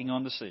 He's walking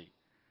on the sea.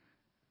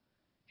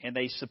 And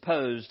they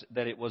supposed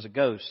that it was a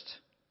ghost,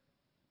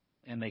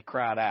 and they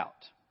cried out.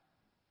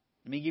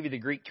 Let me give you the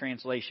Greek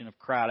translation of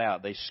cried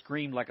out. They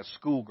screamed like a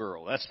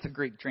schoolgirl. That's the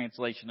Greek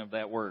translation of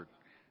that word.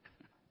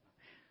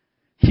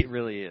 It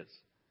really is.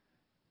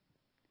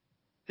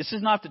 This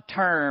is not the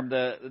term,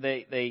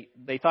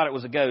 they thought it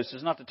was a ghost. This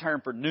is not the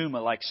term for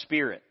pneuma, like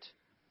spirit.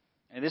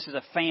 And this is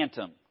a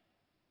phantom.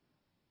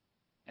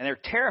 And they're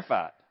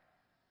terrified.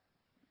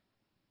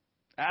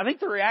 I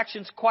think the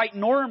reaction's quite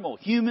normal.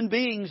 Human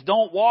beings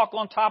don't walk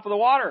on top of the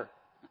water.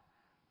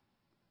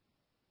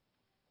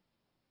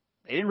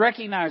 They didn't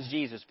recognize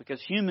Jesus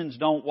because humans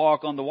don't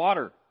walk on the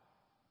water.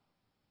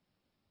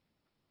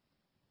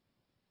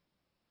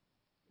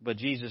 But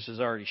Jesus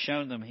has already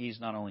shown them he's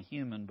not only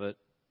human, but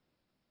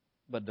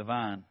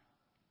divine.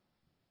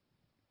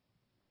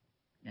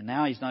 And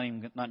now he's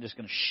not just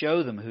going to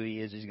show them who he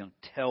is, he's going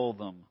to tell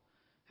them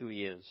who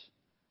he is.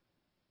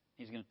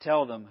 He's going to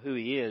tell them who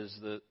he is,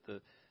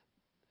 the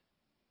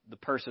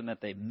person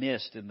that they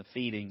missed in the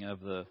feeding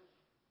of the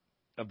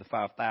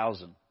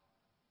 5,000.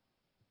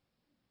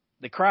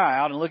 They cry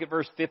out, and look at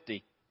verse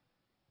 50.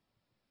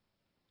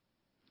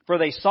 For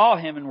they saw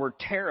him and were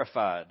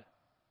terrified.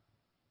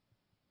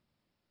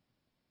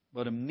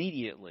 But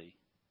immediately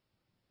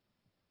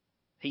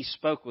he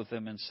spoke with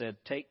them and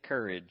said, "Take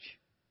courage.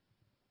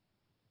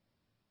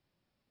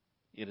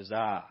 It is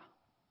I.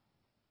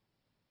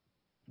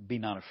 Be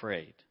not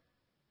afraid."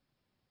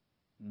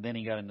 And then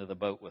he got into the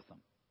boat with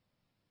them.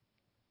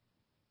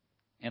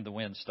 And the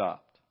wind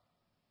stopped.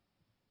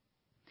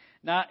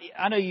 Now,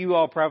 I know you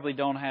all probably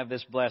don't have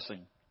this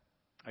blessing.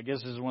 I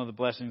guess this is one of the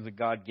blessings that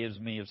God gives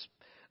me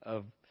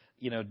of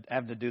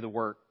having to do the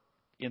work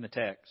in the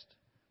text.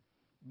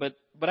 But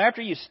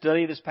after you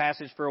study this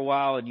passage for a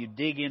while and you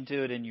dig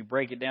into it and you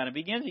break it down,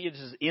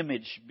 this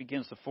image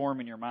begins to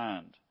form in your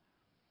mind.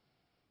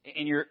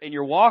 And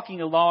you're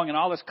walking along in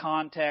all this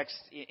context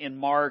in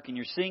Mark, and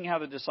you're seeing how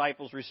the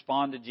disciples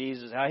respond to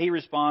Jesus, how he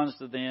responds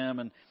to them,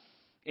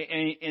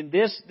 and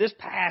this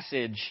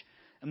passage,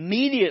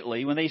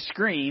 immediately when they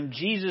scream,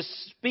 Jesus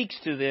speaks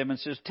to them and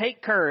says,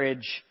 "Take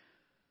courage.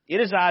 It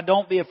is I.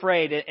 Don't be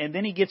afraid." And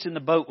then he gets in the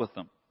boat with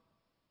them.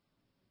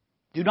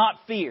 "Do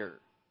not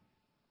fear.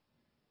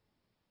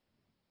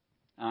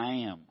 I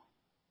am."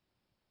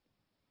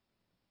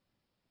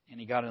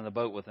 And he got in the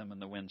boat with them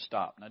and the wind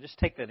stopped. Now just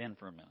take that in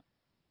for a minute.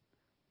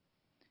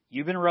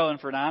 You've been rowing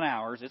for 9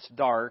 hours. It's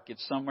dark.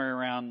 It's somewhere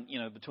around,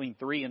 between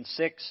 3 and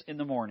 6 in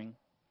the morning.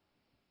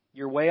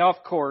 You're way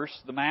off course.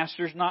 The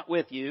master's not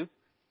with you.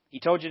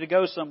 He told you to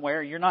go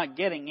somewhere. You're not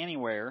getting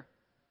anywhere.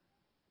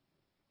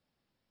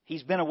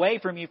 He's been away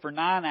from you for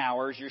 9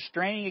 hours. You're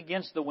straining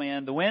against the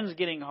wind. The wind's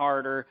getting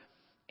harder.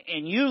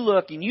 And you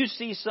look and you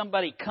see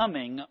somebody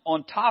coming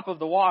on top of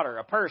the water,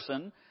 a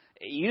person.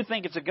 You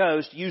think it's a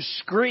ghost. You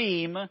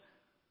scream.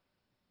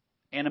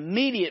 And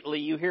immediately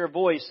you hear a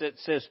voice that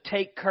says,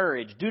 "Take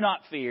courage. Do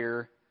not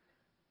fear.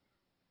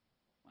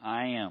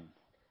 I am."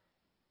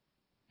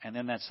 And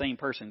then that same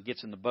person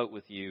gets in the boat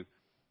with you,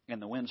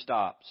 and the wind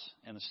stops,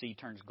 and the sea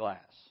turns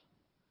glass.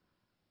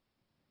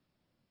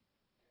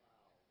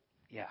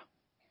 Yeah.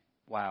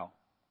 Wow.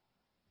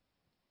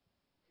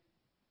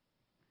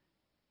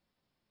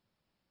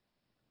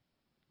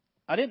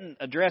 I didn't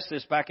address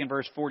this back in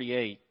verse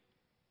 48.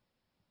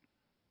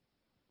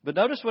 But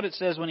notice what it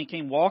says: when he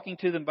came walking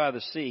to them by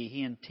the sea,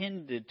 he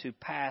intended to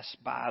pass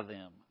by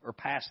them, or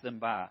pass them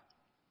by.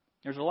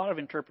 There's a lot of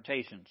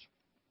interpretations.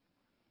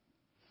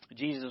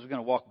 Jesus was going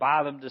to walk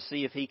by them to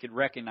see if he could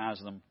recognize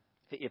them,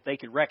 if they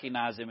could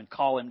recognize him and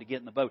call him to get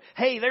in the boat.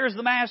 "Hey, there's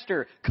the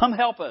master. Come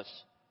help us."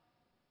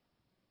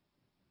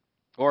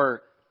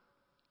 Or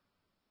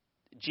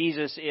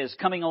Jesus is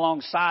coming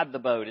alongside the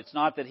boat. It's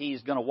not that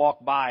he's going to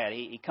walk by it.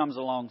 He comes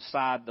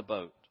alongside the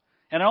boat.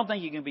 And I don't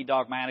think you can be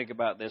dogmatic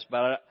about this,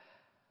 but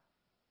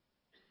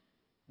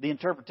the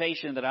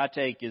interpretation that I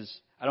take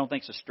is, I don't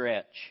think it's a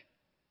stretch.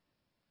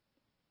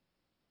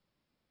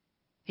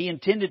 He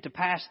intended to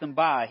pass them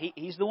by.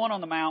 He's the one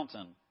on the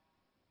mountain.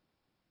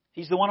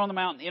 He's the one on the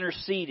mountain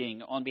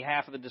interceding on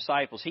behalf of the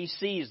disciples. He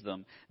sees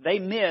them. They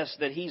miss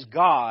that he's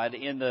God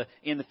in the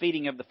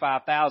feeding of the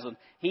 5,000.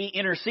 He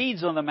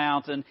intercedes on the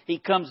mountain. He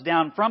comes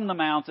down from the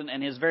mountain,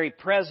 and his very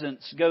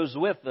presence goes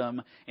with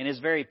them, and his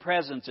very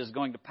presence is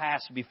going to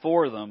pass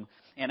before them.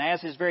 And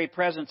as his very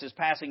presence is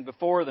passing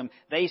before them,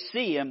 they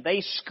see him.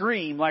 They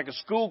scream like a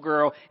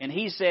schoolgirl, and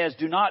he says,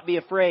 "Do not be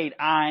afraid,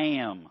 I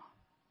am."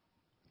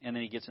 And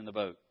then he gets in the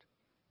boat.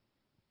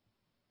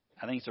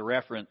 I think it's a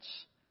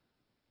reference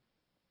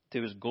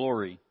to his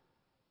glory.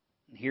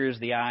 And here's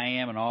the I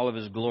am and all of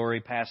his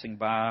glory passing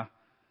by.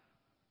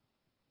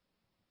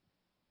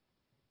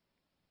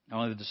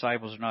 Only the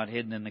disciples are not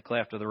hidden in the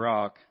cleft of the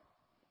rock.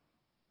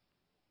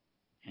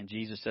 And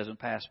Jesus doesn't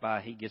pass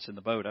by. He gets in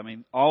the boat. I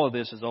mean, all of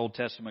this is Old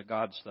Testament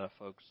God stuff,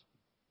 folks.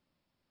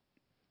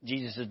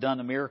 Jesus has done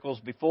the miracles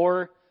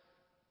before.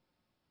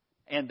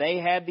 And they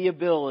had the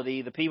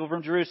ability, the people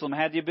from Jerusalem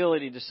had the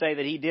ability to say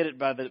that he did it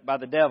by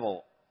the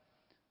devil.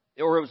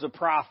 Or it was a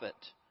prophet.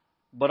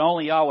 But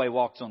only Yahweh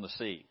walks on the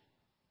sea.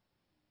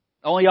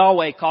 Only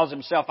Yahweh calls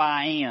himself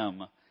I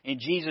am. And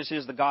Jesus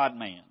is the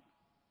God-man.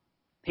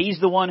 He's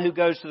the one who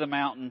goes to the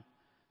mountain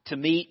to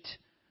meet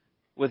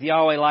with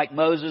Yahweh like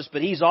Moses.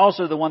 But he's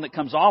also the one that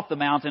comes off the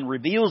mountain,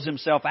 reveals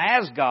himself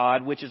as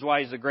God, which is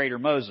why he's the greater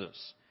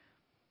Moses.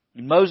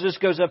 And Moses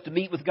goes up to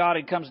meet with God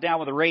and comes down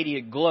with a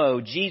radiant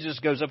glow. Jesus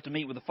goes up to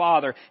meet with the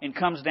Father and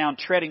comes down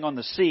treading on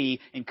the sea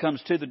and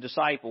comes to the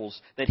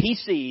disciples that he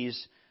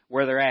sees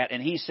where they're at.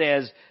 And he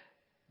says,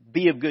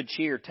 "Be of good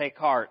cheer, take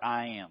heart,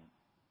 I am."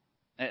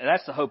 And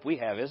that's the hope we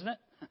have, isn't it?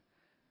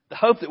 The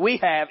hope that we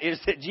have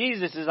is that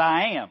Jesus is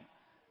I am.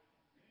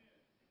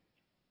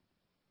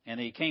 And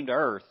he came to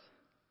earth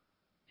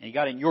and he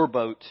got in your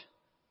boat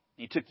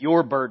and he took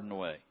your burden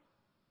away.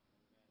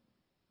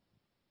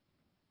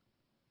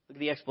 Look at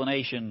the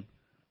explanation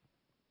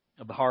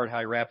of the heart, how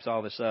he wraps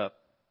all this up.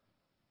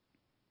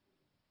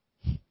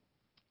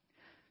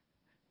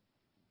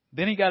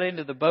 Then he got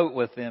into the boat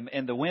with them,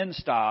 and the wind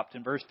stopped,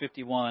 in verse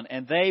 51,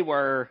 and they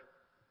were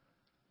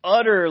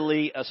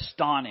utterly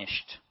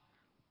astonished,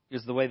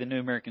 is the way the New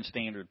American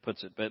Standard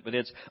puts it. But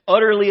it's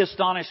utterly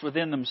astonished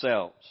within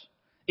themselves.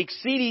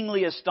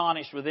 Exceedingly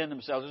astonished within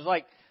themselves. It's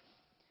like,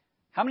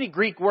 how many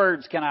Greek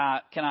words can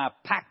I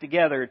pack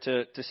together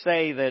to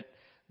say that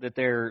that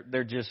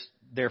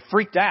they're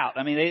freaked out.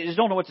 I mean, they just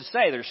don't know what to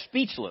say. They're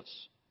speechless.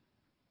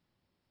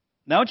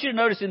 Now, I want you to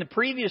notice in the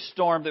previous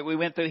storm that we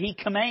went through, He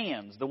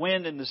commands the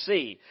wind and the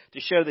sea to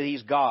show that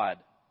He's God.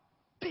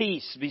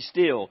 Peace, be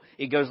still.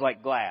 It goes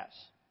like glass.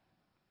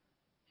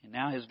 And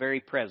now His very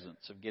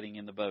presence of getting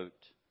in the boat,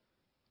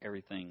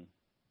 everything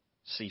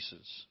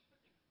ceases.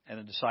 And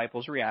the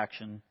disciples'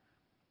 reaction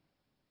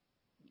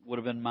would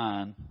have been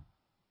mine,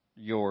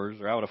 yours,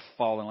 or I would have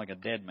fallen like a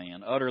dead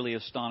man, utterly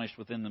astonished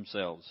within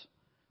themselves.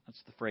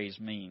 That's the phrase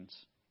means.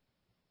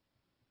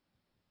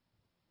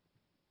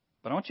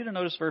 But I want you to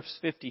notice verse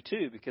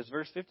 52, because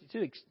verse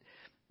 52,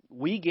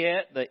 we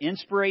get the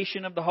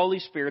inspiration of the Holy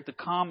Spirit, the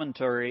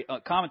commentary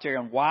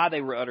on why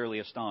they were utterly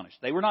astonished.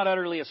 They were not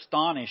utterly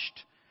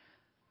astonished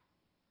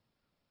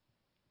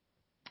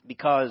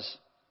because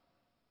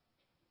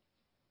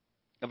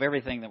of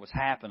everything that was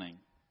happening.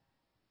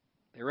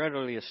 They were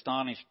utterly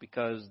astonished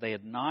because they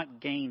had not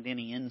gained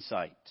any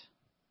insight,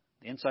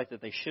 the insight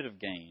that they should have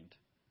gained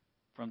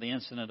from the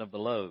incident of the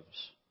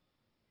loaves.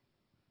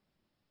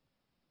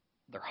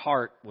 Their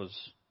heart was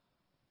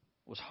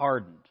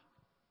hardened.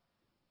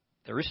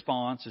 Their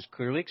response is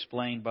clearly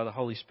explained by the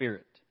Holy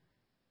Spirit.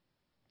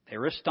 They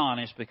were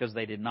astonished because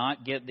they did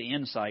not get the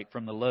insight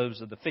from the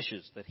loaves of the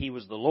fishes, that He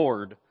was the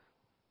Lord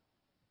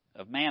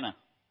of manna.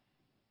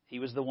 He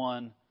was the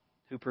one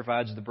who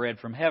provides the bread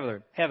from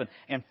heaven.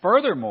 And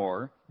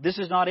furthermore, this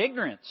is not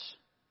ignorance.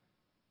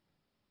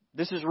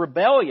 This is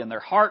rebellion. Their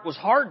heart was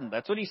hardened.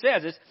 That's what He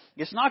says.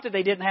 It's not that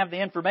they didn't have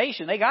the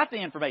information. They got the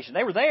information.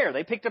 They were there.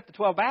 They picked up the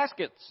 12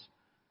 baskets.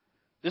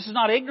 This is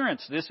not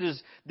ignorance. This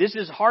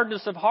is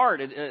hardness of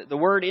heart. The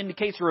word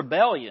indicates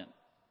rebellion.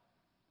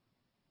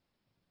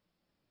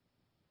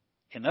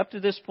 And up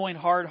to this point,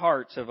 hard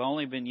hearts have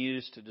only been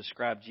used to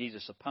describe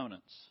Jesus'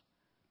 opponents.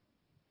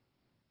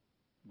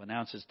 But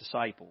now it's His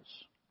disciples.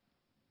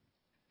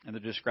 And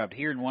they're described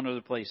here in one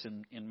other place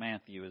in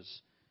Matthew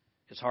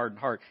as hardened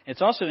heart.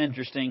 It's also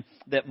interesting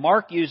that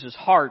Mark uses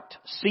heart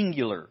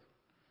singular,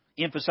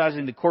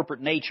 emphasizing the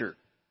corporate nature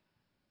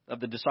of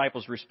the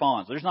disciples'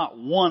 response. There's not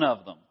one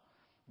of them.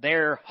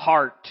 Their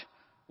heart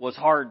was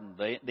hardened.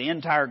 The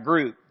entire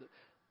group,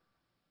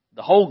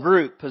 the whole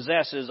group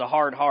possesses a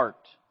hard heart.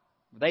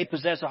 They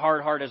possess a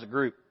hard heart as a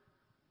group.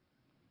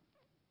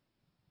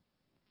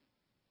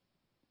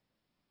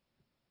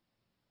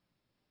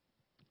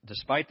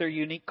 Despite their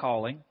unique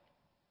calling,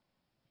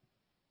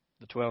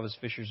 the 12 as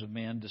fishers of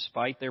men,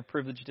 despite their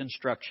privileged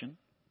instruction,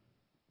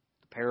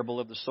 the parable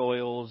of the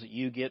soils,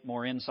 you get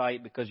more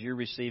insight because you're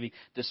receiving,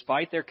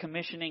 despite their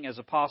commissioning as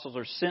apostles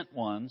or sent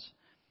ones,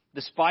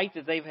 despite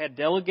that they've had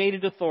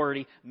delegated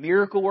authority,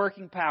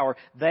 miracle-working power,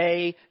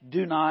 they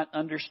do not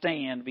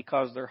understand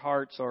because their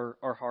hearts are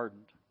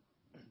hardened.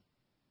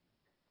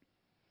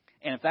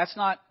 And if that's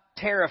not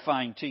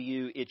terrifying to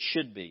you, it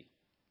should be.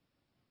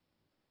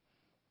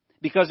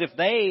 Because if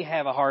they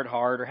have a hard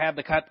heart or have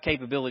the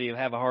capability of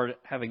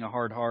having a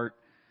hard heart,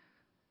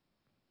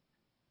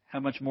 how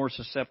much more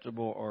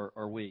susceptible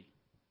are we?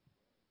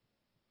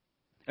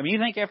 I mean, you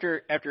think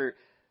after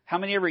how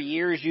many ever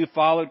years you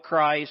followed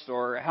Christ,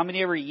 or how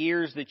many ever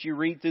years that you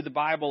read through the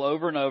Bible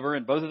over and over,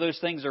 and both of those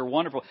things are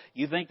wonderful,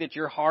 you think that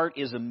your heart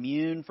is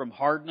immune from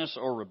hardness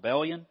or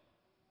rebellion?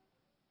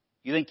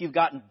 You think you've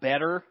gotten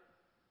better?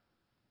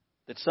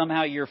 That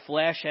somehow your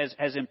flesh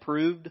has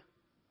improved?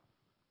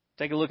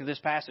 Take a look at this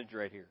passage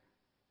right here.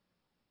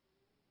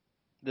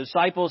 The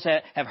disciples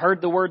have heard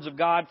the words of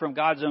God from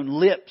God's own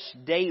lips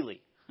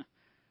daily.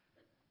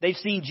 They've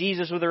seen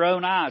Jesus with their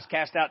own eyes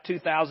cast out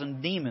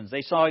 2,000 demons.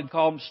 They saw Him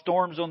calm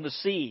storms on the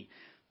sea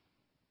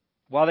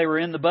while they were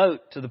in the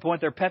boat to the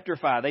point they're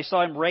petrified. They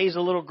saw Him raise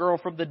a little girl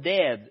from the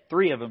dead.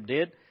 3 of them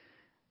did.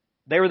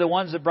 They were the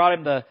ones that brought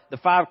Him the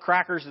 5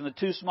 crackers and the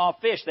 2 small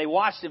fish. They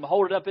watched Him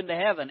hold it up into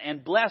heaven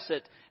and bless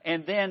it.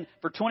 And then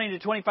for 20 to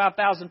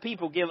 25,000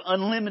 people give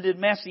unlimited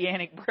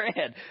messianic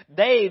bread.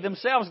 They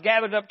themselves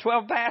gathered up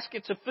 12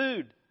 baskets of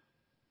food.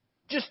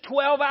 Just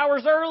 12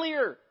 hours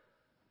earlier.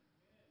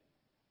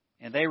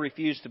 And they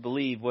refused to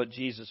believe what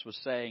Jesus was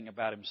saying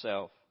about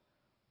Himself.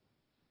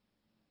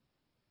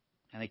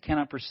 And they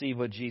cannot perceive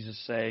what Jesus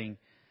is saying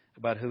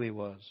about who He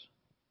was.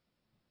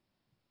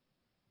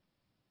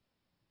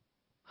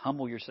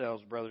 Humble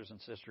yourselves, brothers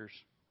and sisters.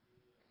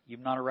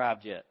 You've not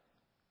arrived yet.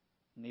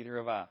 Neither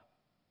have I.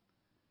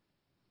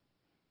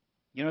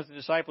 You know what the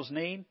disciples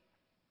need?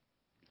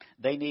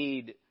 They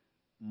need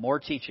more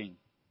teaching.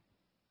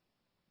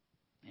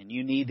 And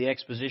you need the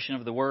exposition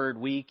of the Word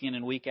week in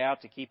and week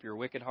out to keep your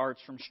wicked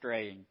hearts from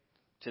straying.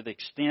 To the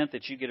extent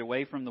that you get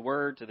away from the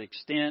Word, to the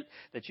extent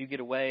that you get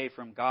away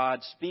from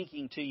God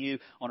speaking to you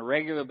on a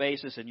regular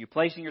basis, and you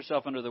placing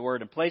yourself under the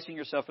Word and placing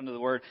yourself under the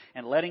Word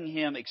and letting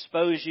Him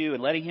expose you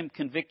and letting Him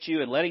convict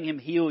you and letting Him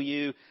heal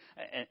you,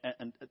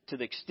 and to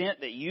the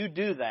extent that you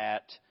do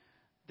that,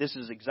 this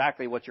is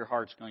exactly what your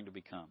heart's going to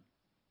become.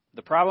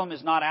 The problem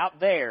is not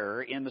out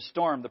there in the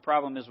storm. The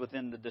problem is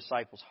within the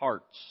disciples'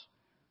 hearts.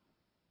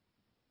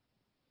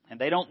 And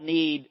they don't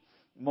need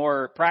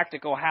more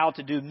practical how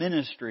to do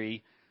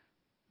ministry.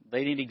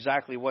 They need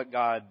exactly what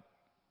God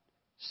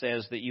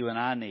says that you and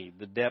I need,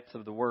 the depth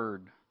of the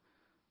Word,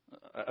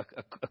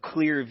 a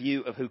clear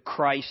view of who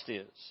Christ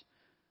is,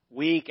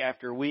 week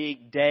after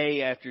week,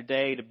 day after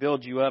day, to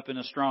build you up in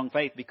a strong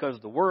faith, because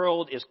the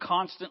world is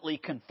constantly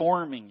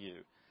conforming you,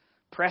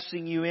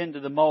 pressing you into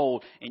the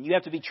mold, and you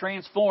have to be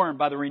transformed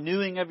by the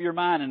renewing of your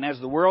mind. And as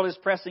the world is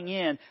pressing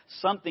in,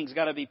 something's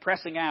got to be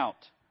pressing out.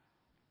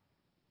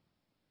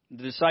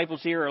 The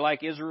disciples here are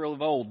like Israel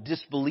of old,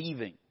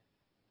 disbelieving.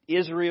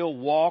 Israel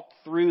walked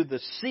through the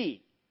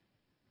sea,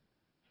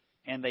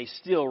 and they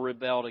still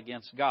rebelled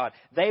against God.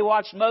 They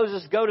watched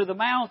Moses go to the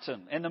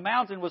mountain, and the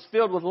mountain was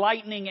filled with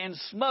lightning and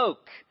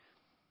smoke.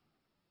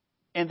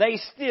 And they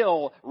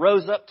still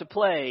rose up to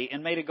play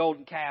and made a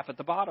golden calf at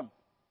the bottom.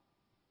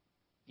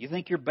 You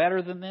think you're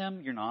better than them?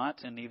 You're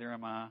not, and neither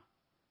am I.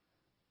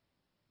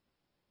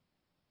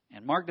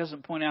 And Mark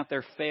doesn't point out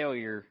their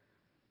failure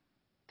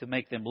to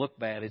make them look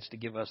bad. It's to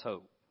give us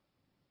hope.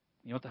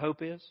 You know what the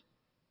hope is?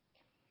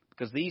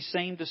 Because these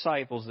same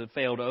disciples that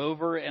failed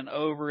over and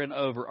over and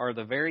over are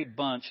the very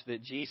bunch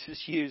that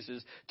Jesus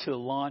uses to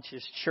launch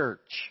His church.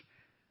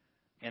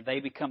 And they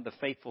become the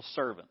faithful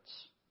servants.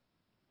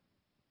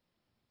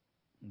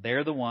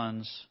 They're the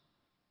ones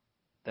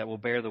that will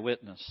bear the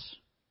witness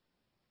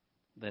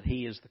that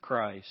He is the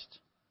Christ,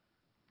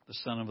 the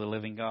Son of the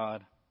living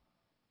God.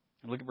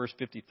 And look at verse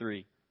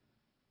 53.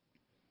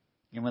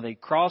 And when they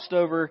crossed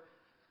over,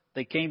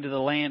 they came to the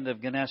land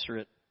of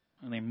Gennesaret,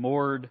 and they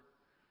moored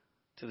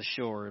to the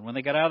shore. And when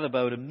they got out of the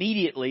boat,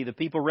 immediately the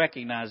people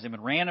recognized Him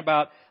and ran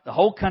about the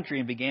whole country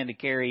and began to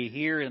carry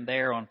here and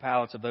there on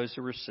pallets of those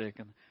who were sick.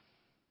 And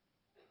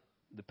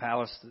the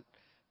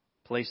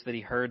place that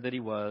He heard that He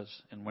was.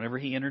 And whenever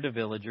He entered a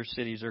village or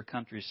cities or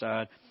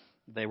countryside,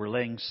 they were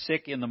laying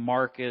sick in the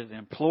market,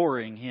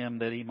 imploring Him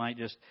that He might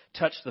just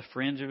touch the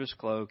fringe of His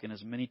cloak. And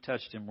as many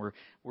touched Him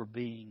were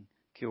being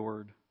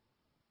cured.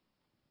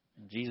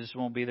 And Jesus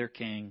won't be their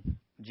king.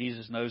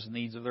 Jesus knows the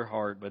needs of their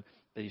heart, but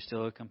He's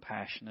still a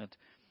compassionate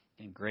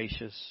and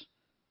gracious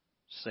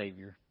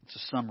Savior. It's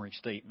a summary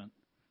statement,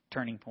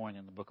 turning point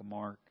in the book of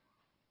Mark.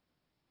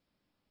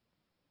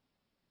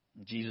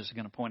 And Jesus is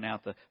going to point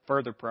out the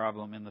further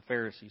problem in the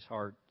Pharisees'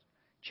 heart,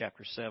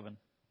 chapter 7,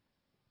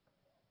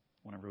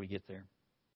 whenever we get there.